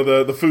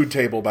the food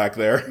table back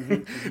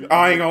there,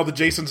 eyeing all the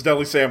Jason's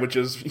Deli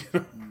sandwiches.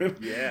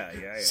 Yeah.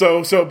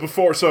 So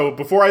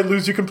before I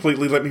lose you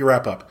completely, let me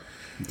wrap up.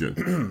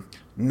 Good.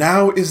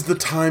 Now is the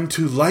time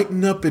to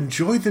lighten up,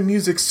 enjoy the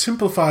music,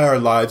 simplify our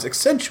lives,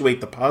 accentuate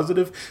the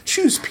positive,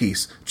 choose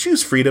peace,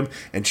 choose freedom,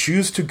 and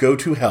choose to go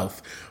to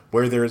health.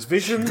 Where there is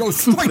vision, Go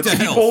straight to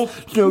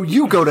health. no?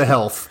 You go to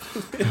health.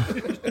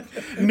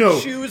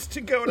 No, Choose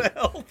to go to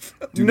health.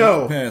 Do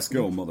no. not pass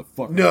go,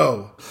 motherfucker.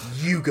 no,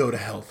 you go to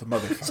health,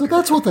 motherfucker. So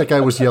that's what that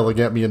guy was yelling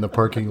at me in the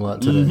parking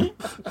lot today.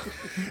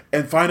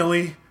 And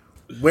finally,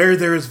 where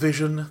there is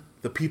vision,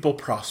 the people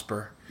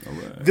prosper.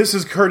 This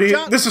is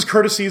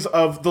courtesies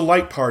of the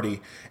Light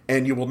Party,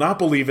 and you will not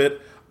believe it.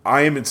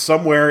 I am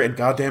somewhere in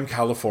goddamn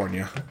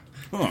California.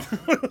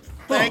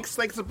 Thanks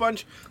a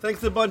bunch,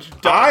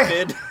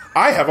 David.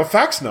 I have a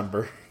fax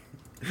number.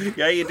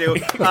 Yeah, you do.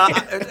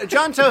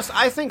 John Toast,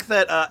 I think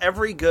that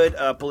every good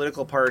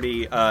political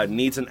party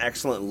needs an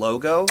excellent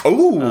logo.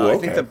 Ooh, I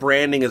think that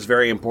branding is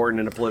very important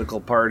in a political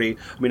party.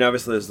 I mean,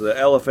 obviously, there's the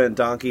elephant,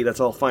 donkey, that's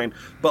all fine.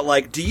 But,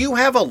 like, do you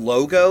have a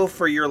logo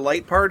for your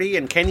Light Party,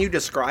 and can you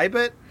describe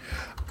it?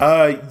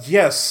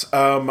 Yes,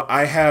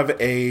 I have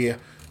a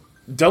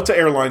Delta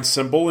Airlines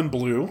symbol in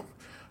blue.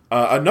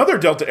 Another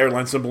Delta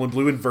Airlines symbol in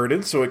blue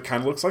inverted, so it kind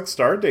of looks like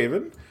Star of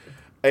David.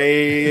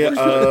 There's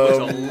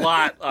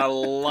a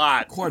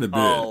lot. Quite a bit.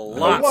 A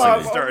lot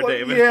like Star of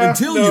David. Yeah,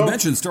 Until no. you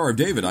mentioned Star of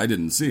David, I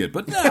didn't see it.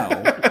 But now,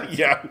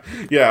 Yeah,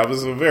 it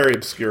was a very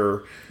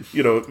obscure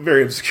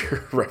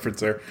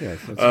reference there. Yeah,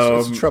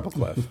 it's a treble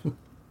clef.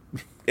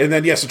 And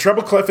then, yes, a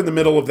treble clef in the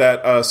middle of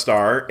that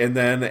star, and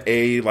then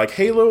a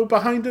halo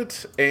behind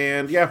it,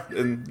 and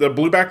and the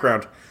blue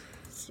background.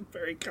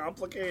 Very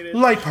complicated.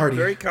 Light Party.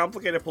 Very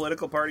complicated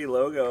political party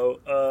logo.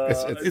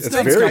 It's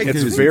not very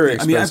complicated. very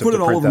I mean, I expensive put it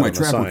to all print over that my on a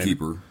Trapper sign.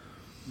 Keeper.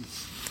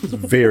 It's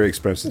very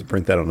expensive to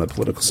print that on a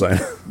political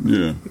sign.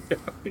 Yeah.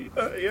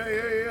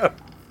 Yeah.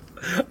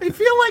 I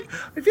feel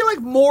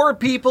like more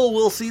people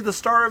will see the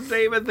Star of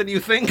David than you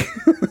think.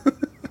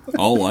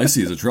 All I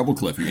see is a treble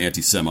clef, you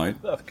anti-Semite.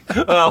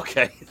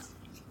 Okay.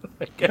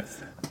 I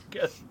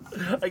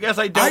guess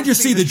I don't. I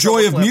just see the treble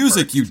joy of clef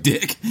music, first. you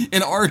dick,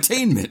 and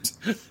artainment.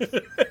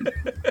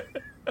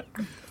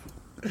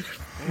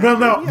 No.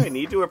 Maybe I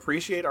need to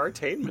appreciate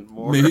Artainment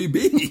more.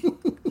 Maybe.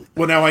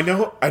 Well, now I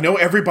know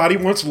everybody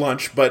wants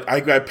lunch, but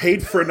I'm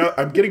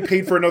getting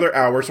paid for another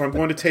hour, so I'm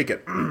going to take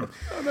it. Oh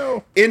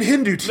no! In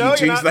Hindu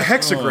teachings, not. the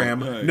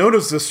hexagram, known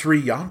as the Sri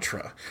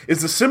Yantra,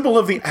 is the symbol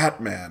of the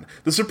Atman,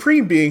 the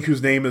supreme being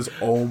whose name is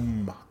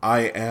Om.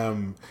 I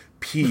am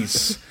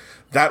peace.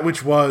 That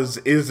which was,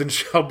 is, and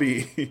shall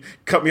be.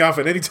 Cut me off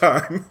at any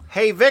time.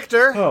 Hey,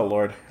 Victor. Oh,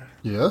 Lord.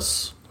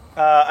 Yes.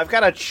 I've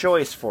got a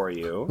choice for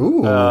you.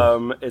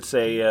 Ooh. It's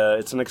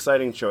an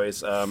exciting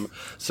choice.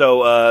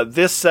 So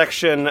this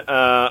section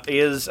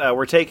is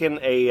we're taking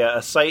a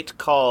site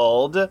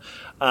called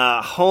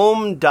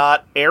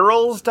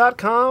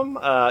home.erols.com,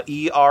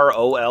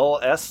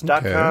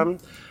 EROLS.com,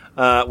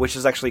 which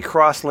is actually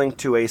cross-linked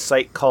to a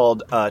site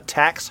called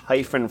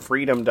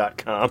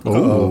tax-freedom.com.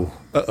 Ooh.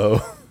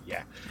 Uh-oh.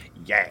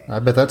 Yeah. I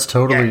bet that's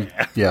totally.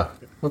 Yeah.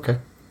 Okay.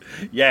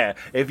 Yeah.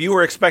 If you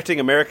were expecting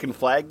American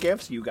flag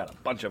gifts, you got a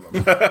bunch of them.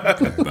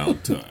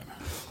 About time.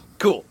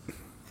 Cool.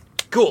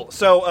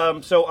 So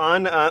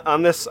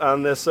on this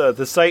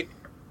site,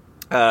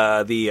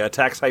 the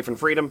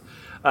tax-freedom,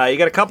 you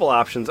got a couple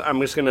options. I'm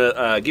just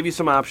gonna give you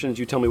some options.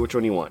 You tell me which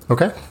one you want.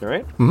 Okay. All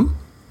right.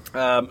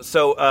 Mm-hmm.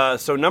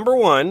 So number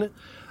one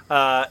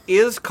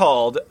is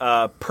called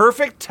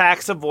perfect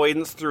tax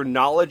avoidance through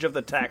knowledge of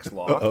the tax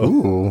law.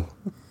 Ooh.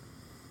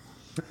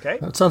 Okay.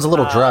 That sounds a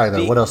little dry,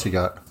 though. What else you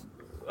got?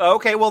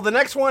 Okay. Well, the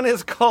next one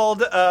is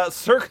called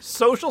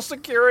Social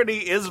Security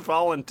is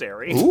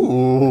voluntary.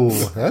 Ooh,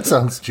 that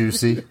sounds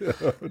juicy.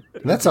 And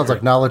that sounds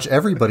like knowledge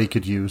everybody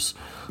could use.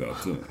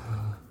 About time.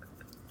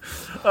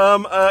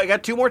 I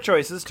got two more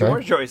choices.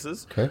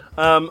 Okay.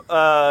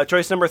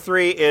 Choice number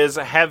 3 is: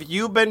 have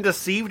you been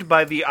deceived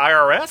by the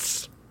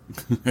IRS?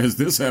 Has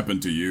this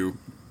happened to you?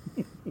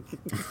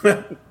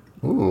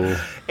 Ooh.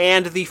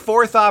 And the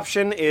fourth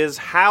option is: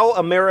 how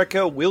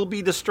America will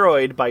be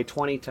destroyed by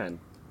 2010.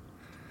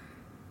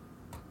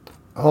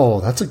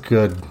 Oh, that's a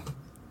good.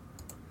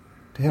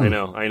 Damn.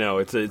 I know.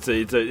 It's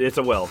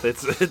a wealth.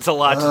 It's a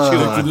lot to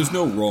chew on. There's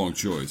no wrong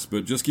choice,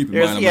 but just keep in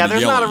mind.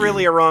 There's not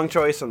really a wrong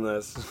choice in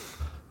this.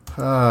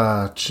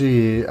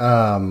 Gee.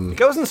 It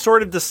goes in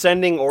sort of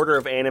descending order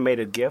of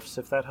animated GIFs,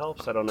 if that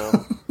helps. I don't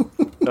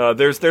know.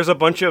 There's a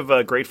bunch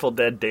of Grateful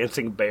Dead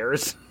dancing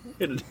bears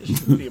in addition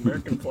to the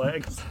American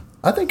flags.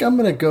 I think I'm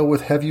going to go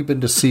with "Have you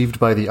been deceived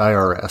by the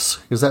IRS?"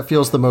 because that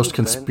feels the most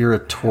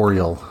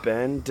conspiratorial.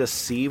 Been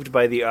deceived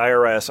by the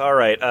IRS. All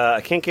right.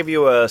 I can't give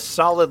you a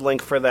solid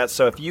link for that.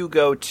 So if you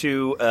go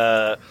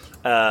to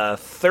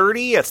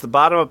 30, it's the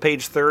bottom of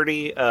page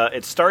 30.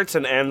 It starts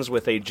and ends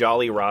with a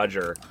Jolly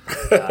Roger.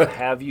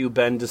 Have you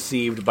been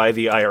deceived by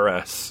the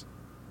IRS?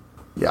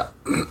 Yeah.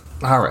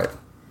 All right.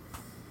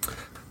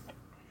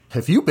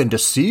 Have you been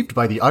deceived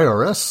by the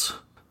IRS?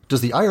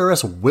 Does the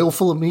IRS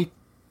willfully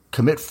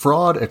commit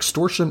fraud,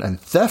 extortion, and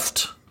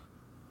theft?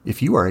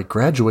 If you are a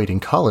graduating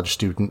college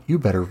student, you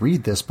better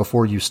read this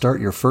before you start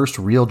your first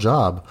real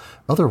job.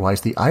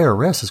 Otherwise, the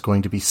IRS is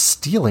going to be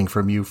stealing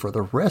from you for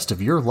the rest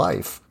of your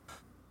life.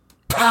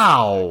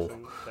 Pow!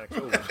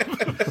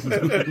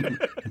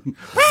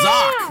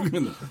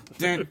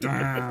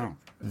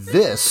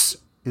 This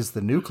is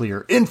the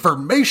nuclear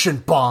information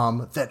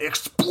bomb that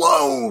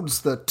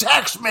explodes the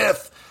tax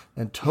myth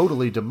and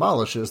totally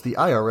demolishes the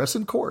IRS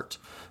in court.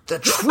 The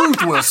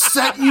truth will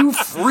set you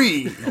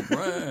free.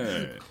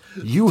 Right.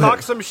 You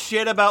Talk some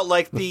shit about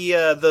like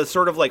the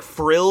sort of like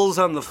frills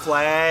on the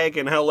flag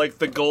and how like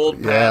the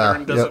gold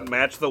pattern doesn't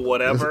match the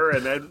whatever,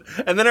 and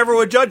then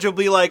everyone judge will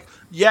be like,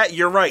 yeah,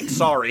 you're right,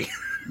 sorry.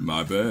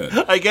 My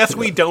bad. I guess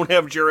we don't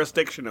have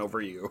jurisdiction over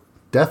you.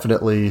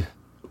 Definitely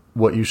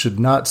what you should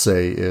not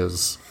say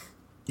is,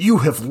 you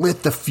have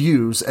lit the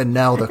fuse and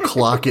now the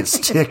clock is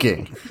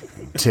ticking.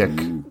 Tick,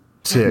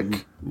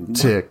 tick,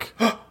 tick,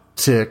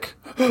 tick.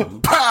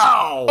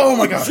 Pow! Oh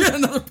my god! Yeah,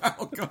 another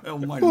pow. God, oh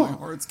my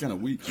heart's kind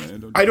of weak,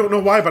 man. I don't know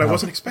why, but I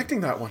wasn't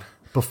expecting that one.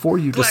 Before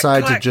you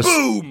decide to just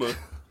boom.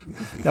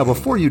 Now,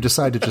 before you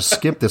decide to just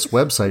skip this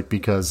website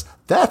because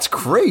that's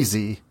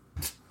crazy,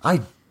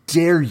 I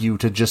dare you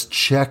to just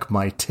check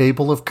my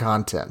table of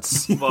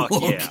contents. Fuck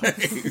yeah.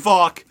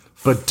 Fuck.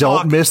 But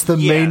don't miss the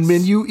main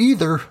menu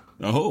either.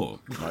 Oh,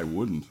 I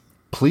wouldn't.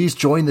 Please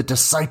join the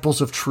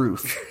Disciples of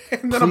Truth.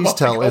 And then Please a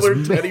tell us.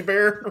 multicolored teddy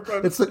bear.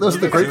 Those are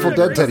the Grateful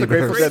Dead teddy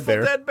bears.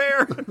 Dead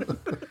bear.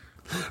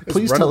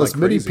 Please running tell like as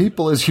many crazy.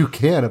 people as you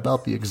can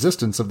about the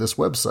existence of this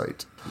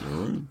website.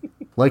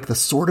 Like the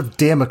sword of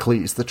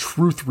Damocles, the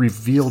truth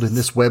revealed in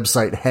this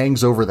website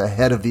hangs over the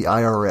head of the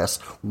IRS,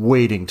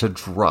 waiting to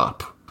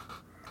drop.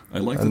 I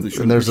like that they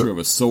showed a there's picture of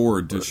a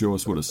sword to show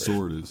us what a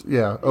sword is.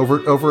 Yeah,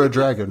 over a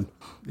dragon.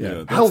 Yeah,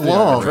 that's How the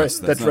long? IRS. That's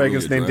That not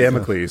dragon's really a named dragon.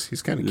 Damocles.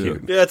 He's kind of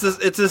cute. Yeah,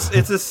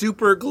 it's a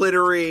super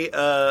glittery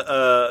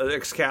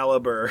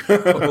Excalibur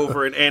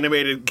over an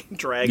animated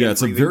dragon. Yeah,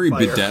 it's a breathing very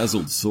fire.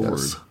 bedazzled sword.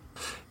 Yes.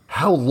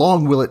 How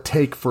long will it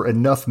take for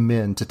enough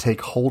men to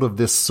take hold of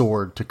this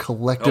sword to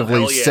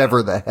collectively hell yeah.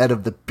 sever the head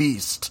of the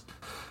beast?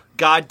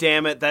 God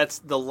damn it, that's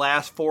the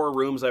last 4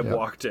 rooms I've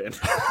walked in.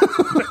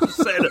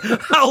 Said,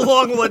 how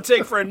long will it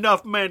take for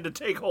enough men to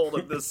take hold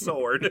of this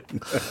sword?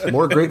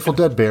 More Grateful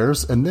Dead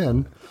bears, and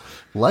then,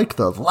 like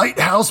the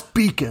lighthouse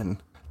beacon,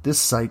 this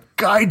site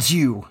guides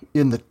you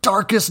in the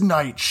darkest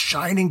night,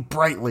 shining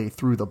brightly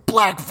through the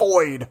black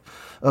void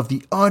of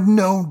the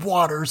unknown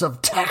waters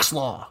of tax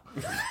law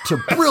to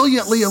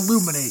brilliantly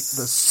illuminate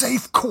the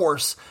safe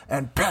course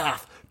and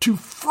path to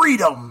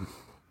freedom.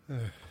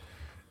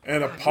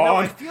 And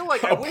upon, I feel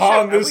like I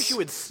upon wish this you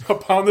would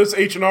upon this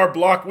H&R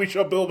block, we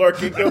shall build our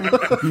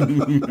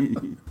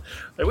kingdom.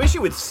 I wish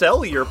you would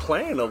sell your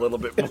plan a little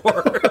bit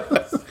more.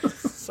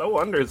 So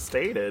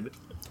understated.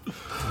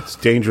 It's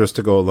dangerous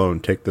to go alone.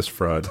 Take this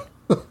fraud.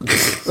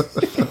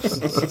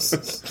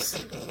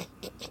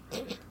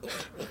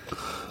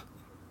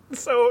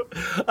 So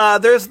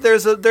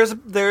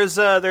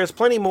there's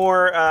plenty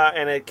more,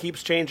 and it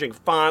keeps changing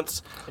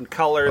fonts and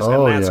colors,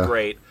 Oh, and that's yeah.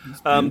 great.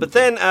 But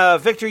then,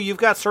 Victor, you've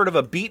got sort of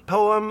a beat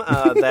poem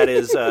that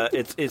is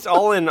it's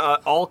all in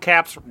all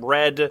caps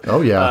red.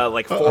 Oh, yeah.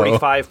 like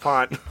 45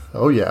 font.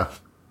 Oh, yeah.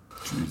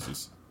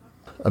 Jesus.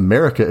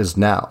 America is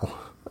now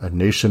a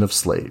nation of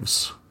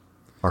slaves.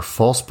 Our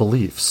false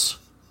beliefs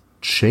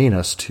chain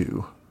us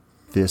to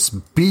this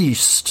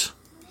beast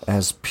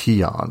as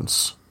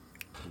peons.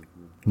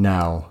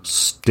 Now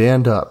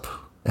stand up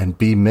and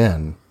be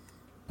men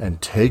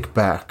and take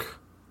back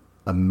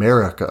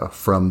America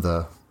from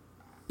the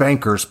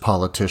bankers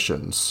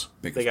politicians.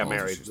 They got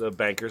married. The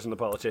bankers and the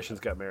politicians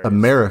got married.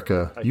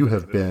 America, you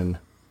have been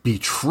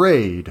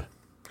betrayed.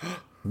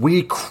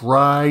 We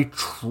cry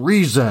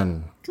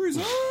treason.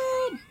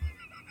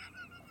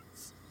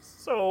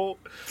 So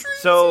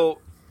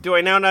Do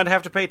I now not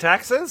have to pay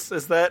taxes?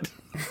 Is that...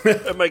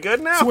 Am I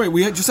good now? So wait,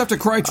 we just have to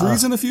cry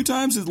treason a few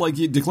times? Is like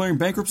you declaring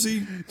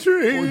bankruptcy?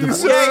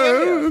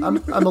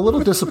 I'm a little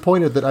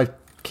disappointed that I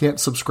can't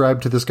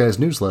subscribe to this guy's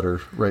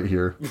newsletter right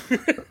here.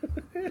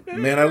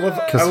 Man, I love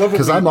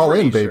Because I'm all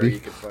in, Sure baby. you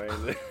can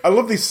find it. I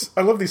love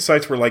these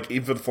sites where like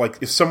even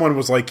if someone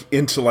was like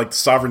into like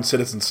sovereign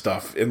citizen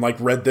stuff and like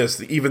read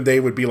this, even they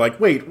would be like,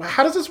 wait,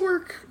 how does this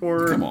work?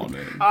 Or Come on,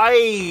 man.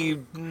 I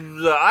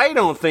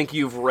don't think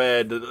you've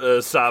read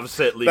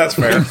Sovset legal. That's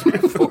fair.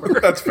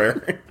 That's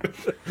fair.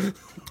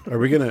 Are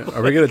we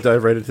gonna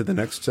dive right into the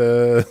next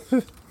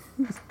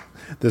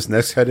this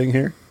next heading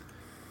here?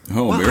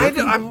 Oh,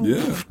 America?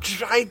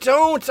 I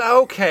don't.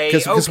 Okay.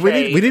 Because we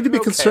need to be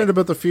concerned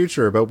about the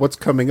future, about what's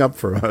coming up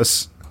for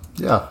us.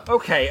 Yeah.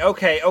 Okay.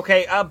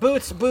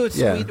 Boots.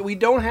 Yeah. We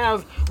don't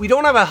have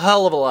a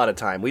hell of a lot of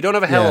time. We don't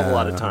have a hell of a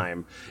lot of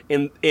time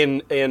in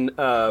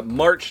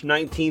March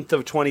 19th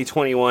of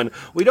 2021.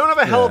 We don't have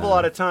a hell of a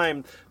lot of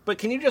time. But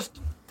can you just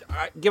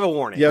give a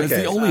warning? Yeah, As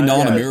okay. the only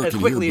non-American as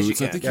quickly here, as you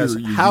Boots, I can. think Yes.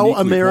 you're How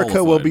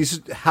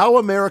uniquely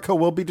America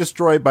will be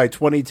destroyed by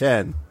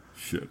 2010.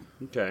 Shit.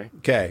 Okay.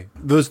 Okay,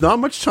 there's not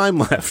much time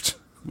left.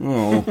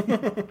 Oh.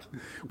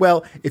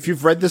 Well, if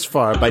you've read this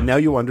far, by now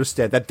you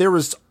understand that there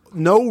is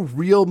no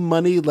real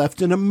money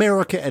left in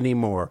America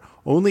anymore.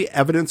 Only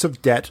evidence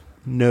of debt,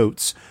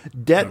 notes.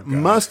 Debt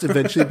must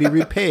eventually be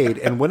repaid,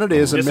 and when it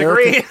is,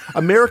 Disagree.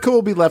 America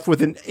will be left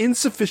with an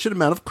insufficient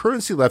amount of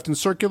currency left in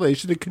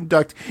circulation to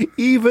conduct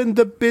even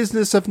the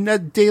business of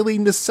daily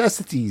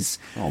necessities.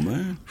 Oh,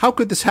 man. How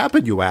could this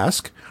happen, you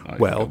ask?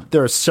 Well,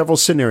 there are several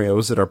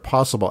scenarios that are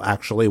possible,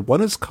 actually.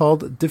 One is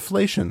called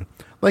deflation.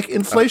 Like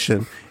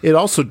inflation, it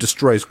also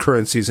destroys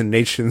currencies and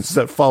nations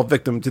that fall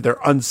victim to their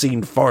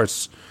unseen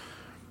farce.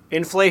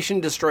 Inflation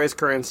destroys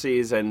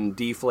currencies, and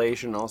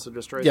deflation also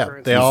destroys Yeah,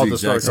 currencies. they all It's the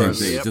destroy exact same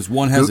currencies. thing. Yep. Just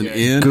one has an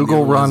N. Google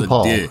the other Ron has a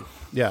Paul. D.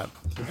 Yeah,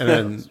 and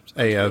then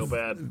Real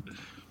bad.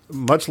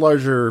 much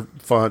larger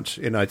font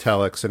in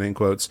italics and in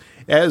quotes.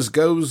 As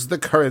goes the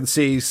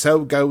currency, so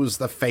goes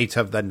the fate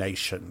of the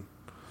nation.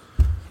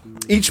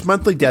 Each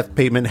monthly debt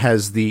payment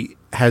has the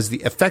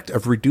effect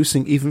of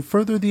reducing even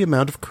further the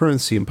amount of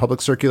currency in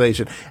public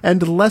circulation,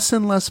 and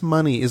less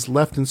money is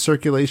left in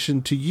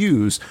circulation to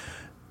use.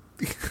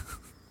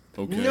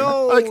 Okay.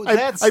 No, I believe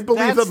that's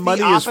that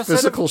money the is opposite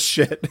physical Of,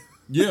 shit.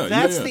 Yeah,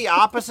 that's yeah. the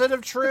opposite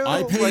of true.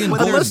 I pay in when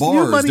gold there's- bars,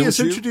 Unless new money don't is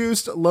you?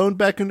 introduced, loaned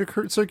back into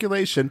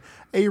circulation,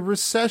 a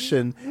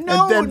recession,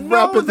 No, and then no,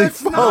 rapidly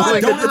that's not.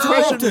 following Don't a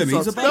depression interrupt him. He's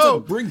results. about No.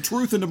 to bring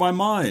truth into my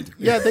mind.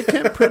 Yeah, they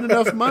can't print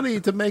enough money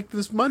to make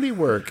this money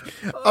work.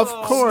 Of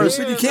course.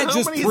 But you can't How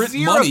just many print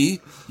zeros- money.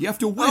 You have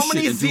to wish How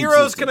many it into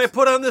zeros can I existence.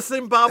 put on this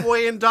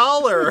Zimbabwean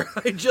dollar?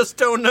 I just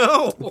don't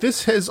know.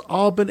 This has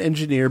all been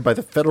engineered by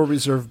the Federal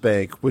Reserve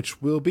Bank,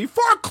 which will be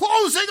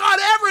foreclosing on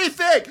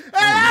everything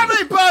and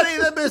everybody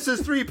that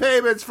misses 3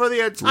 payments for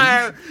the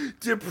entire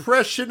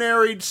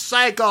depressionary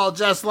cycle,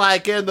 just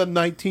like in the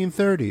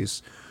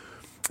 1930s.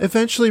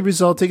 Eventually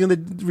resulting in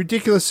the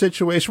ridiculous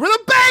situation where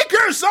the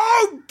bankers,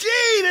 oh,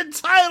 indeed,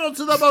 entitled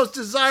to the most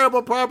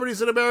desirable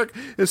properties in America.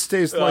 It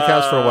stays in my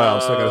house for a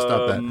while, so I gotta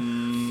stop that.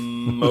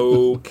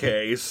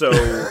 Okay, so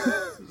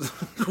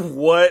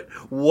what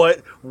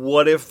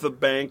if the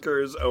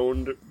bankers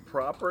owned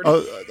property?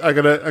 Oh, I'm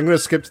gonna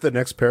skip to the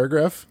next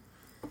paragraph.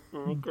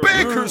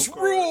 Bankers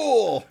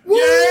rule.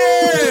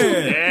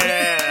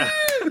 Yeah!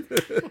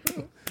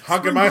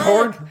 honking my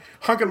horn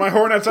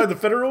outside the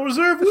Federal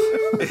Reserve. Woo!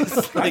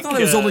 I thought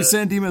it was only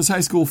San Dimas High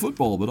School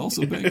football, but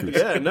also bankers.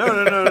 Yeah, no.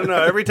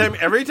 Every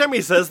time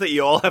he says that,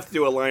 you all have to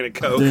do a line of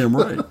coke. Damn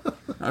right.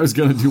 I was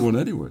going to do one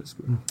anyways.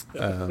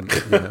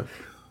 But. Yeah.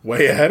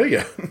 Way ahead of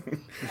you.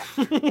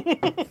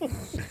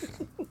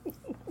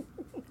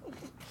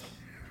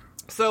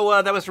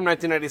 So that was from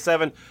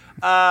 1997.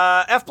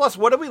 F plus.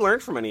 What did we learn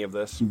from any of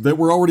this? That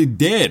we're already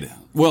dead.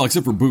 Well,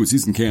 except for Boots.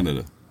 He's in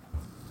Canada.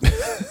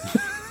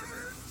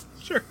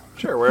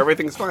 Sure, where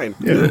everything's fine.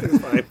 Yeah.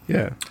 Everything's fine.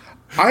 Yeah.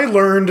 I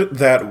learned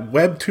that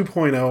Web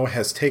 2.0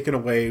 has taken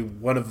away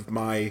one of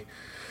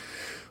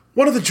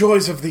the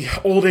joys of the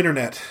old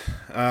internet.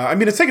 I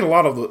mean, it's taken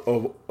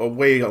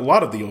away a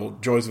lot of the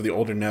old joys of the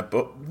old internet,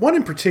 but one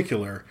in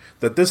particular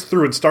that this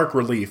threw in stark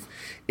relief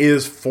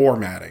is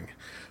formatting.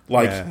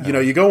 Like,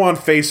 you go on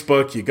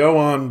Facebook, you go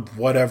on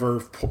whatever,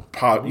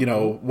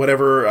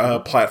 whatever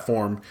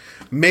platform.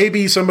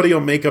 Maybe somebody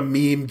will make a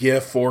meme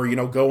GIF or,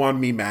 go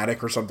on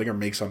Mematic or something or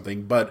make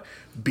something. But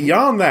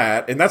beyond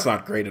that, and that's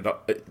not great at all,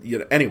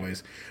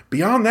 anyways,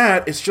 beyond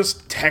that, it's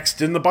just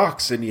text in the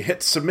box and you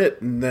hit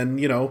submit and then,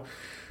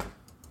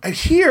 and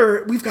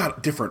here we've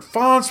got different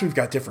fonts, we've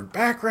got different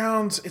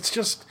backgrounds. It's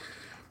just,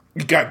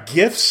 we got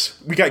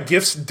GIFs. We got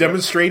GIFs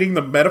demonstrating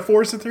the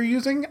metaphors that they're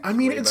using. I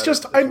mean, it's better.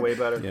 just, It's way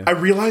better. Yeah. I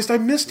realized I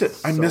missed it.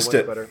 I missed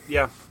it. Better.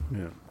 Yeah.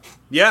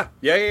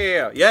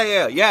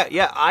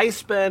 I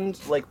spend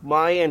like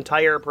my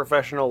entire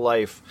professional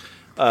life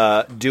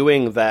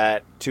doing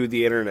that to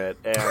the internet,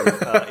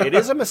 and it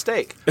is a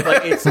mistake.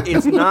 Like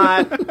it's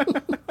not.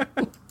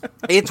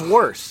 It's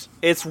worse.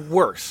 It's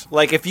worse.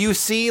 Like if you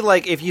see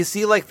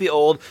the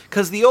old,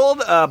 because the old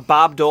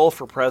Bob Dole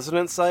for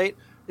President site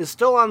is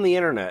still on the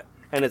internet.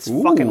 And it's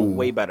fucking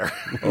way better.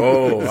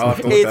 Oh, I'll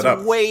have to look that up.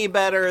 It's way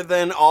better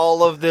than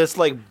all of this,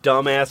 like,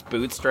 dumbass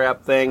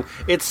bootstrap thing.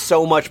 It's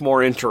so much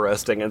more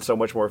interesting and so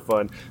much more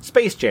fun.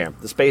 Space Jam.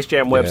 The Space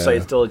Jam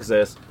website still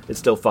exists. It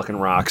still fucking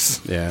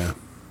rocks. Yeah.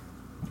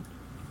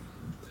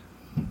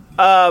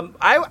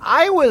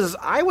 I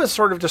was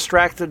sort of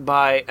distracted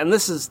by, and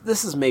this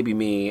is maybe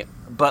me,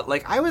 but,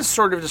 like, I was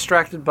sort of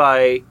distracted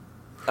by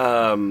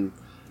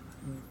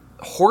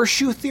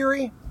horseshoe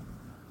theory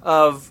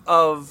of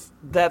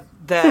that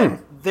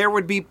there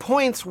would be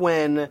points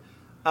when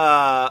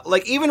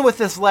like even with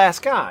this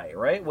last guy,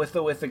 right, with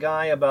the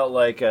guy about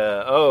like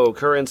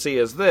currency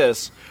is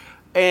this,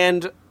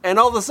 and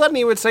all of a sudden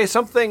he would say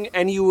something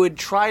and you would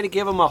try to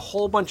give him a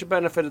whole bunch of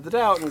benefit of the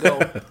doubt and go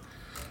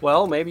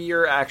well, maybe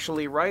you're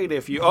actually right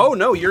if you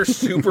no, you're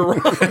super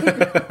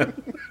wrong.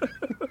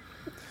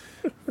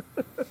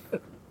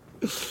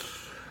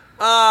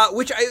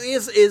 Which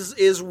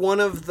is one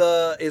of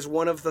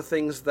the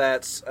things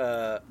that's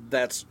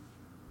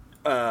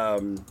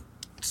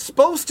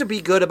supposed to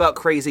be good about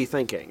crazy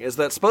thinking. Is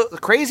that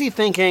crazy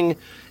thinking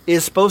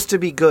is supposed to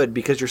be good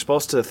because you're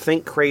supposed to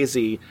think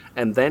crazy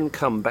and then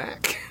come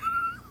back.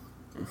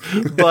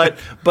 but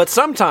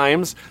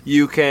sometimes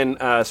you can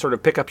sort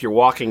of pick up your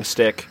walking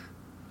stick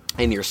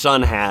and your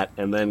sun hat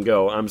and then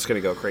go, I'm just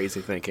going to go crazy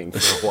thinking for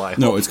a while.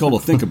 No, it's called a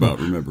think about.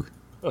 Remember?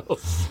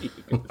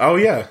 Oh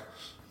yeah.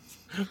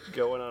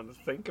 Going on to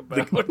think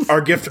about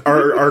Our gift,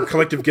 our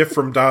collective gift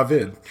from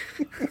David.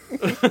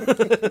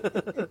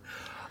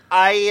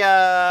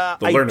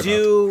 I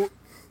do.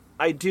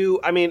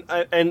 I mean,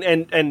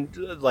 and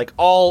like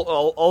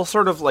all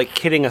sort of like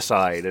kidding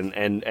aside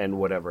and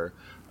whatever.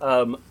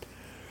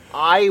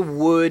 I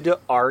would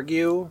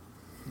argue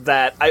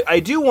that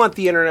I do want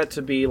the internet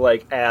to be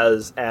like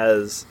as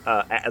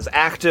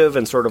active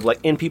and sort of like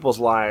in people's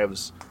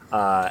lives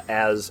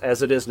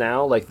as it is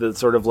now. Like the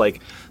sort of like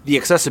the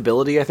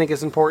accessibility I think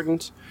is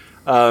important.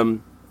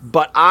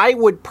 But I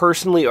would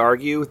personally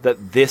argue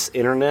that this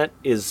internet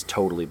is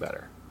totally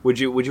better. Would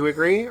you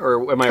agree,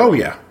 or am I? Oh wrong?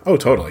 yeah. Oh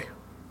totally.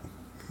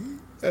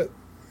 I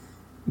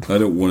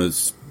don't want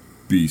to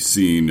be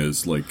seen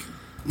as like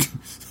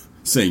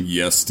saying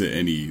yes to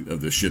any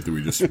of the shit that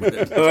we just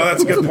read. Oh,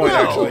 that's a good point,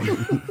 actually.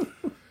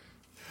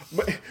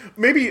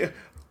 Maybe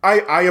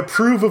I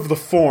approve of the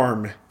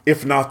form,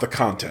 if not the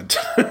content.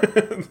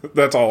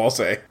 That's all I'll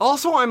say.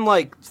 Also, I'm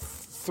like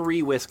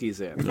 3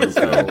 whiskeys in.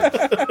 So.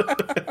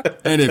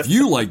 And if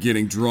you like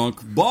getting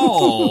drunk,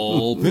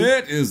 Ball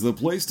Pit is the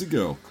place to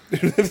go.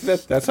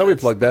 That's how we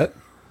plug that.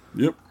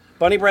 Yep.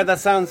 Bunny bread. That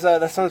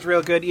sounds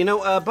real good. You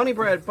know, bunny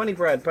bread.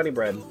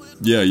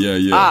 Yeah.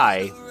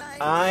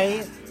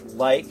 I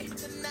like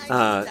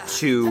to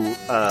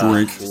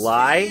drink.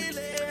 lie.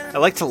 I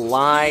like to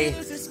lie,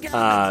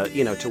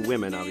 to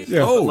women, obviously.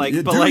 Yeah. Oh, but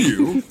do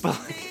you?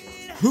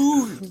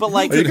 Who? But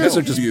like, You guys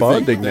are just do you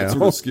bonding think that now.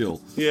 sort of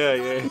skill.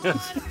 Yeah.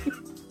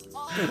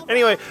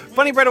 Anyway,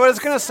 Bunny bread. What I was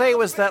gonna say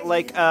was that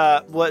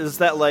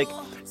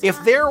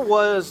if there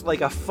was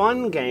like a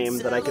fun game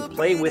that I could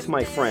play with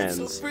my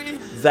friends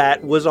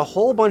that was a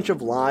whole bunch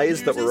of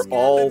lies that were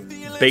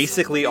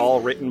basically all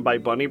written by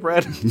Bunny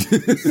bread.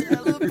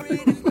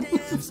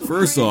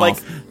 First off, Like,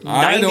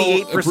 I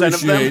don't 98%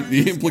 of them. appreciate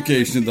the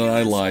implication that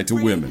I lie to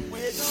women.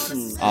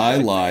 I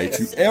lie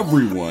to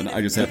everyone. I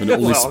just happen to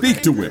only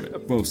speak to women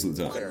most of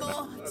the time.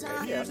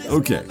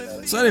 Okay.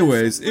 So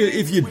anyways,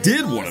 if you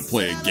did want to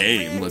play a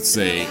game, let's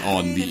say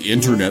on the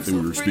internet that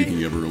we were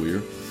speaking of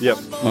earlier, Yep.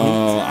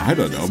 I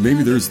don't know.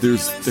 Maybe there's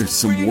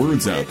some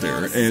words out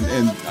there, and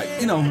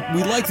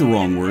we like the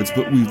wrong words,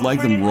 but we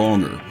like them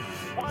wronger.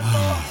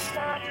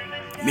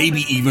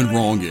 Maybe even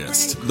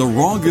wrongest. The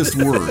wrongest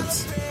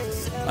words,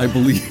 I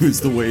believe, is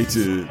the way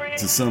to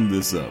sum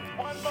this up.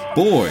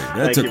 Boy,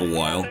 that took a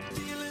while.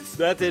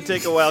 That did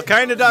take a while.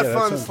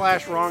 Kinda.fun sounds-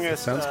 /wrongest.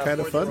 Sounds kind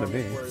of fun to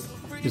me.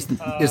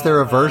 Is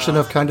there a version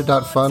of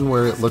Kinda.fun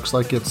where it looks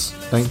like it's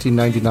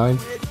 1999?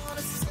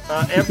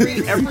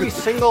 Every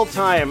single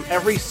time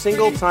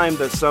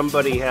that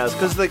somebody has,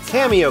 because the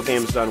Cameo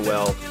game's done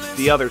well,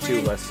 the other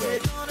two less so.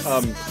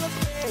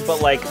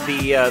 But like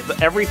the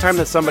every time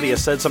that somebody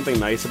has said something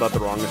nice about the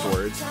wrongest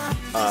words,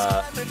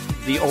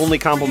 the only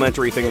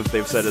complimentary thing that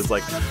they've said is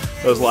like,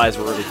 those lies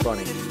were really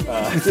funny.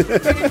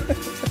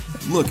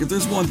 Look, if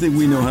there's one thing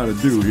we know how to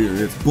do here,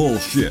 it's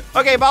bullshit.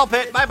 Okay, Ball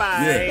Pit, bye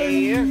bye.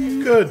 Yeah.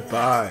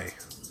 Goodbye.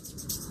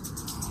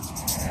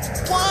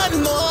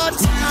 One more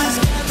time,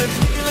 got me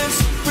feeling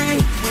so free.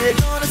 We're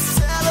gonna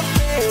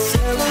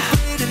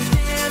celebrate and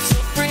dance so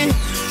free.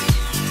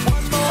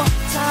 One more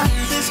time,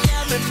 this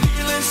got me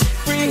feeling so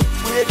free.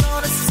 We're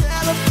gonna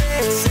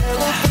celebrate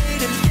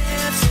and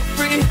dance so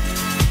free.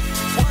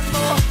 One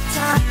more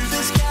time,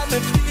 this got me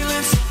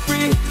feeling so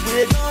free.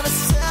 We're gonna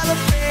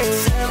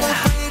celebrate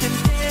and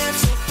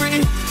dance so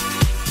free.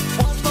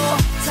 One more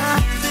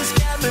time, this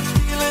got me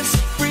feeling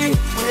so free.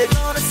 We're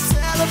gonna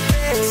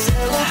celebrate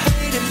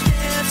and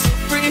dance so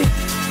free.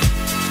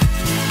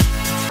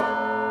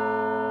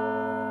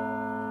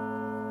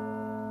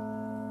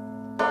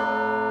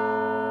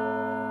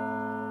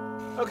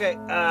 Okay,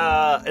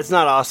 it's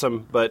not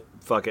awesome, but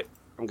fuck it.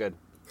 I'm good.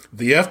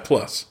 The F+.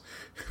 Fuck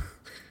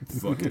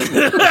it.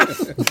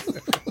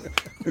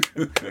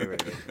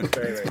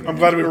 I'm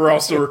glad we were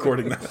all still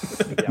recording that.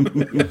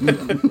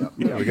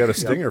 We got a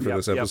stinger for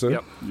this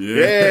episode.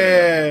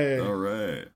 Yay! All right.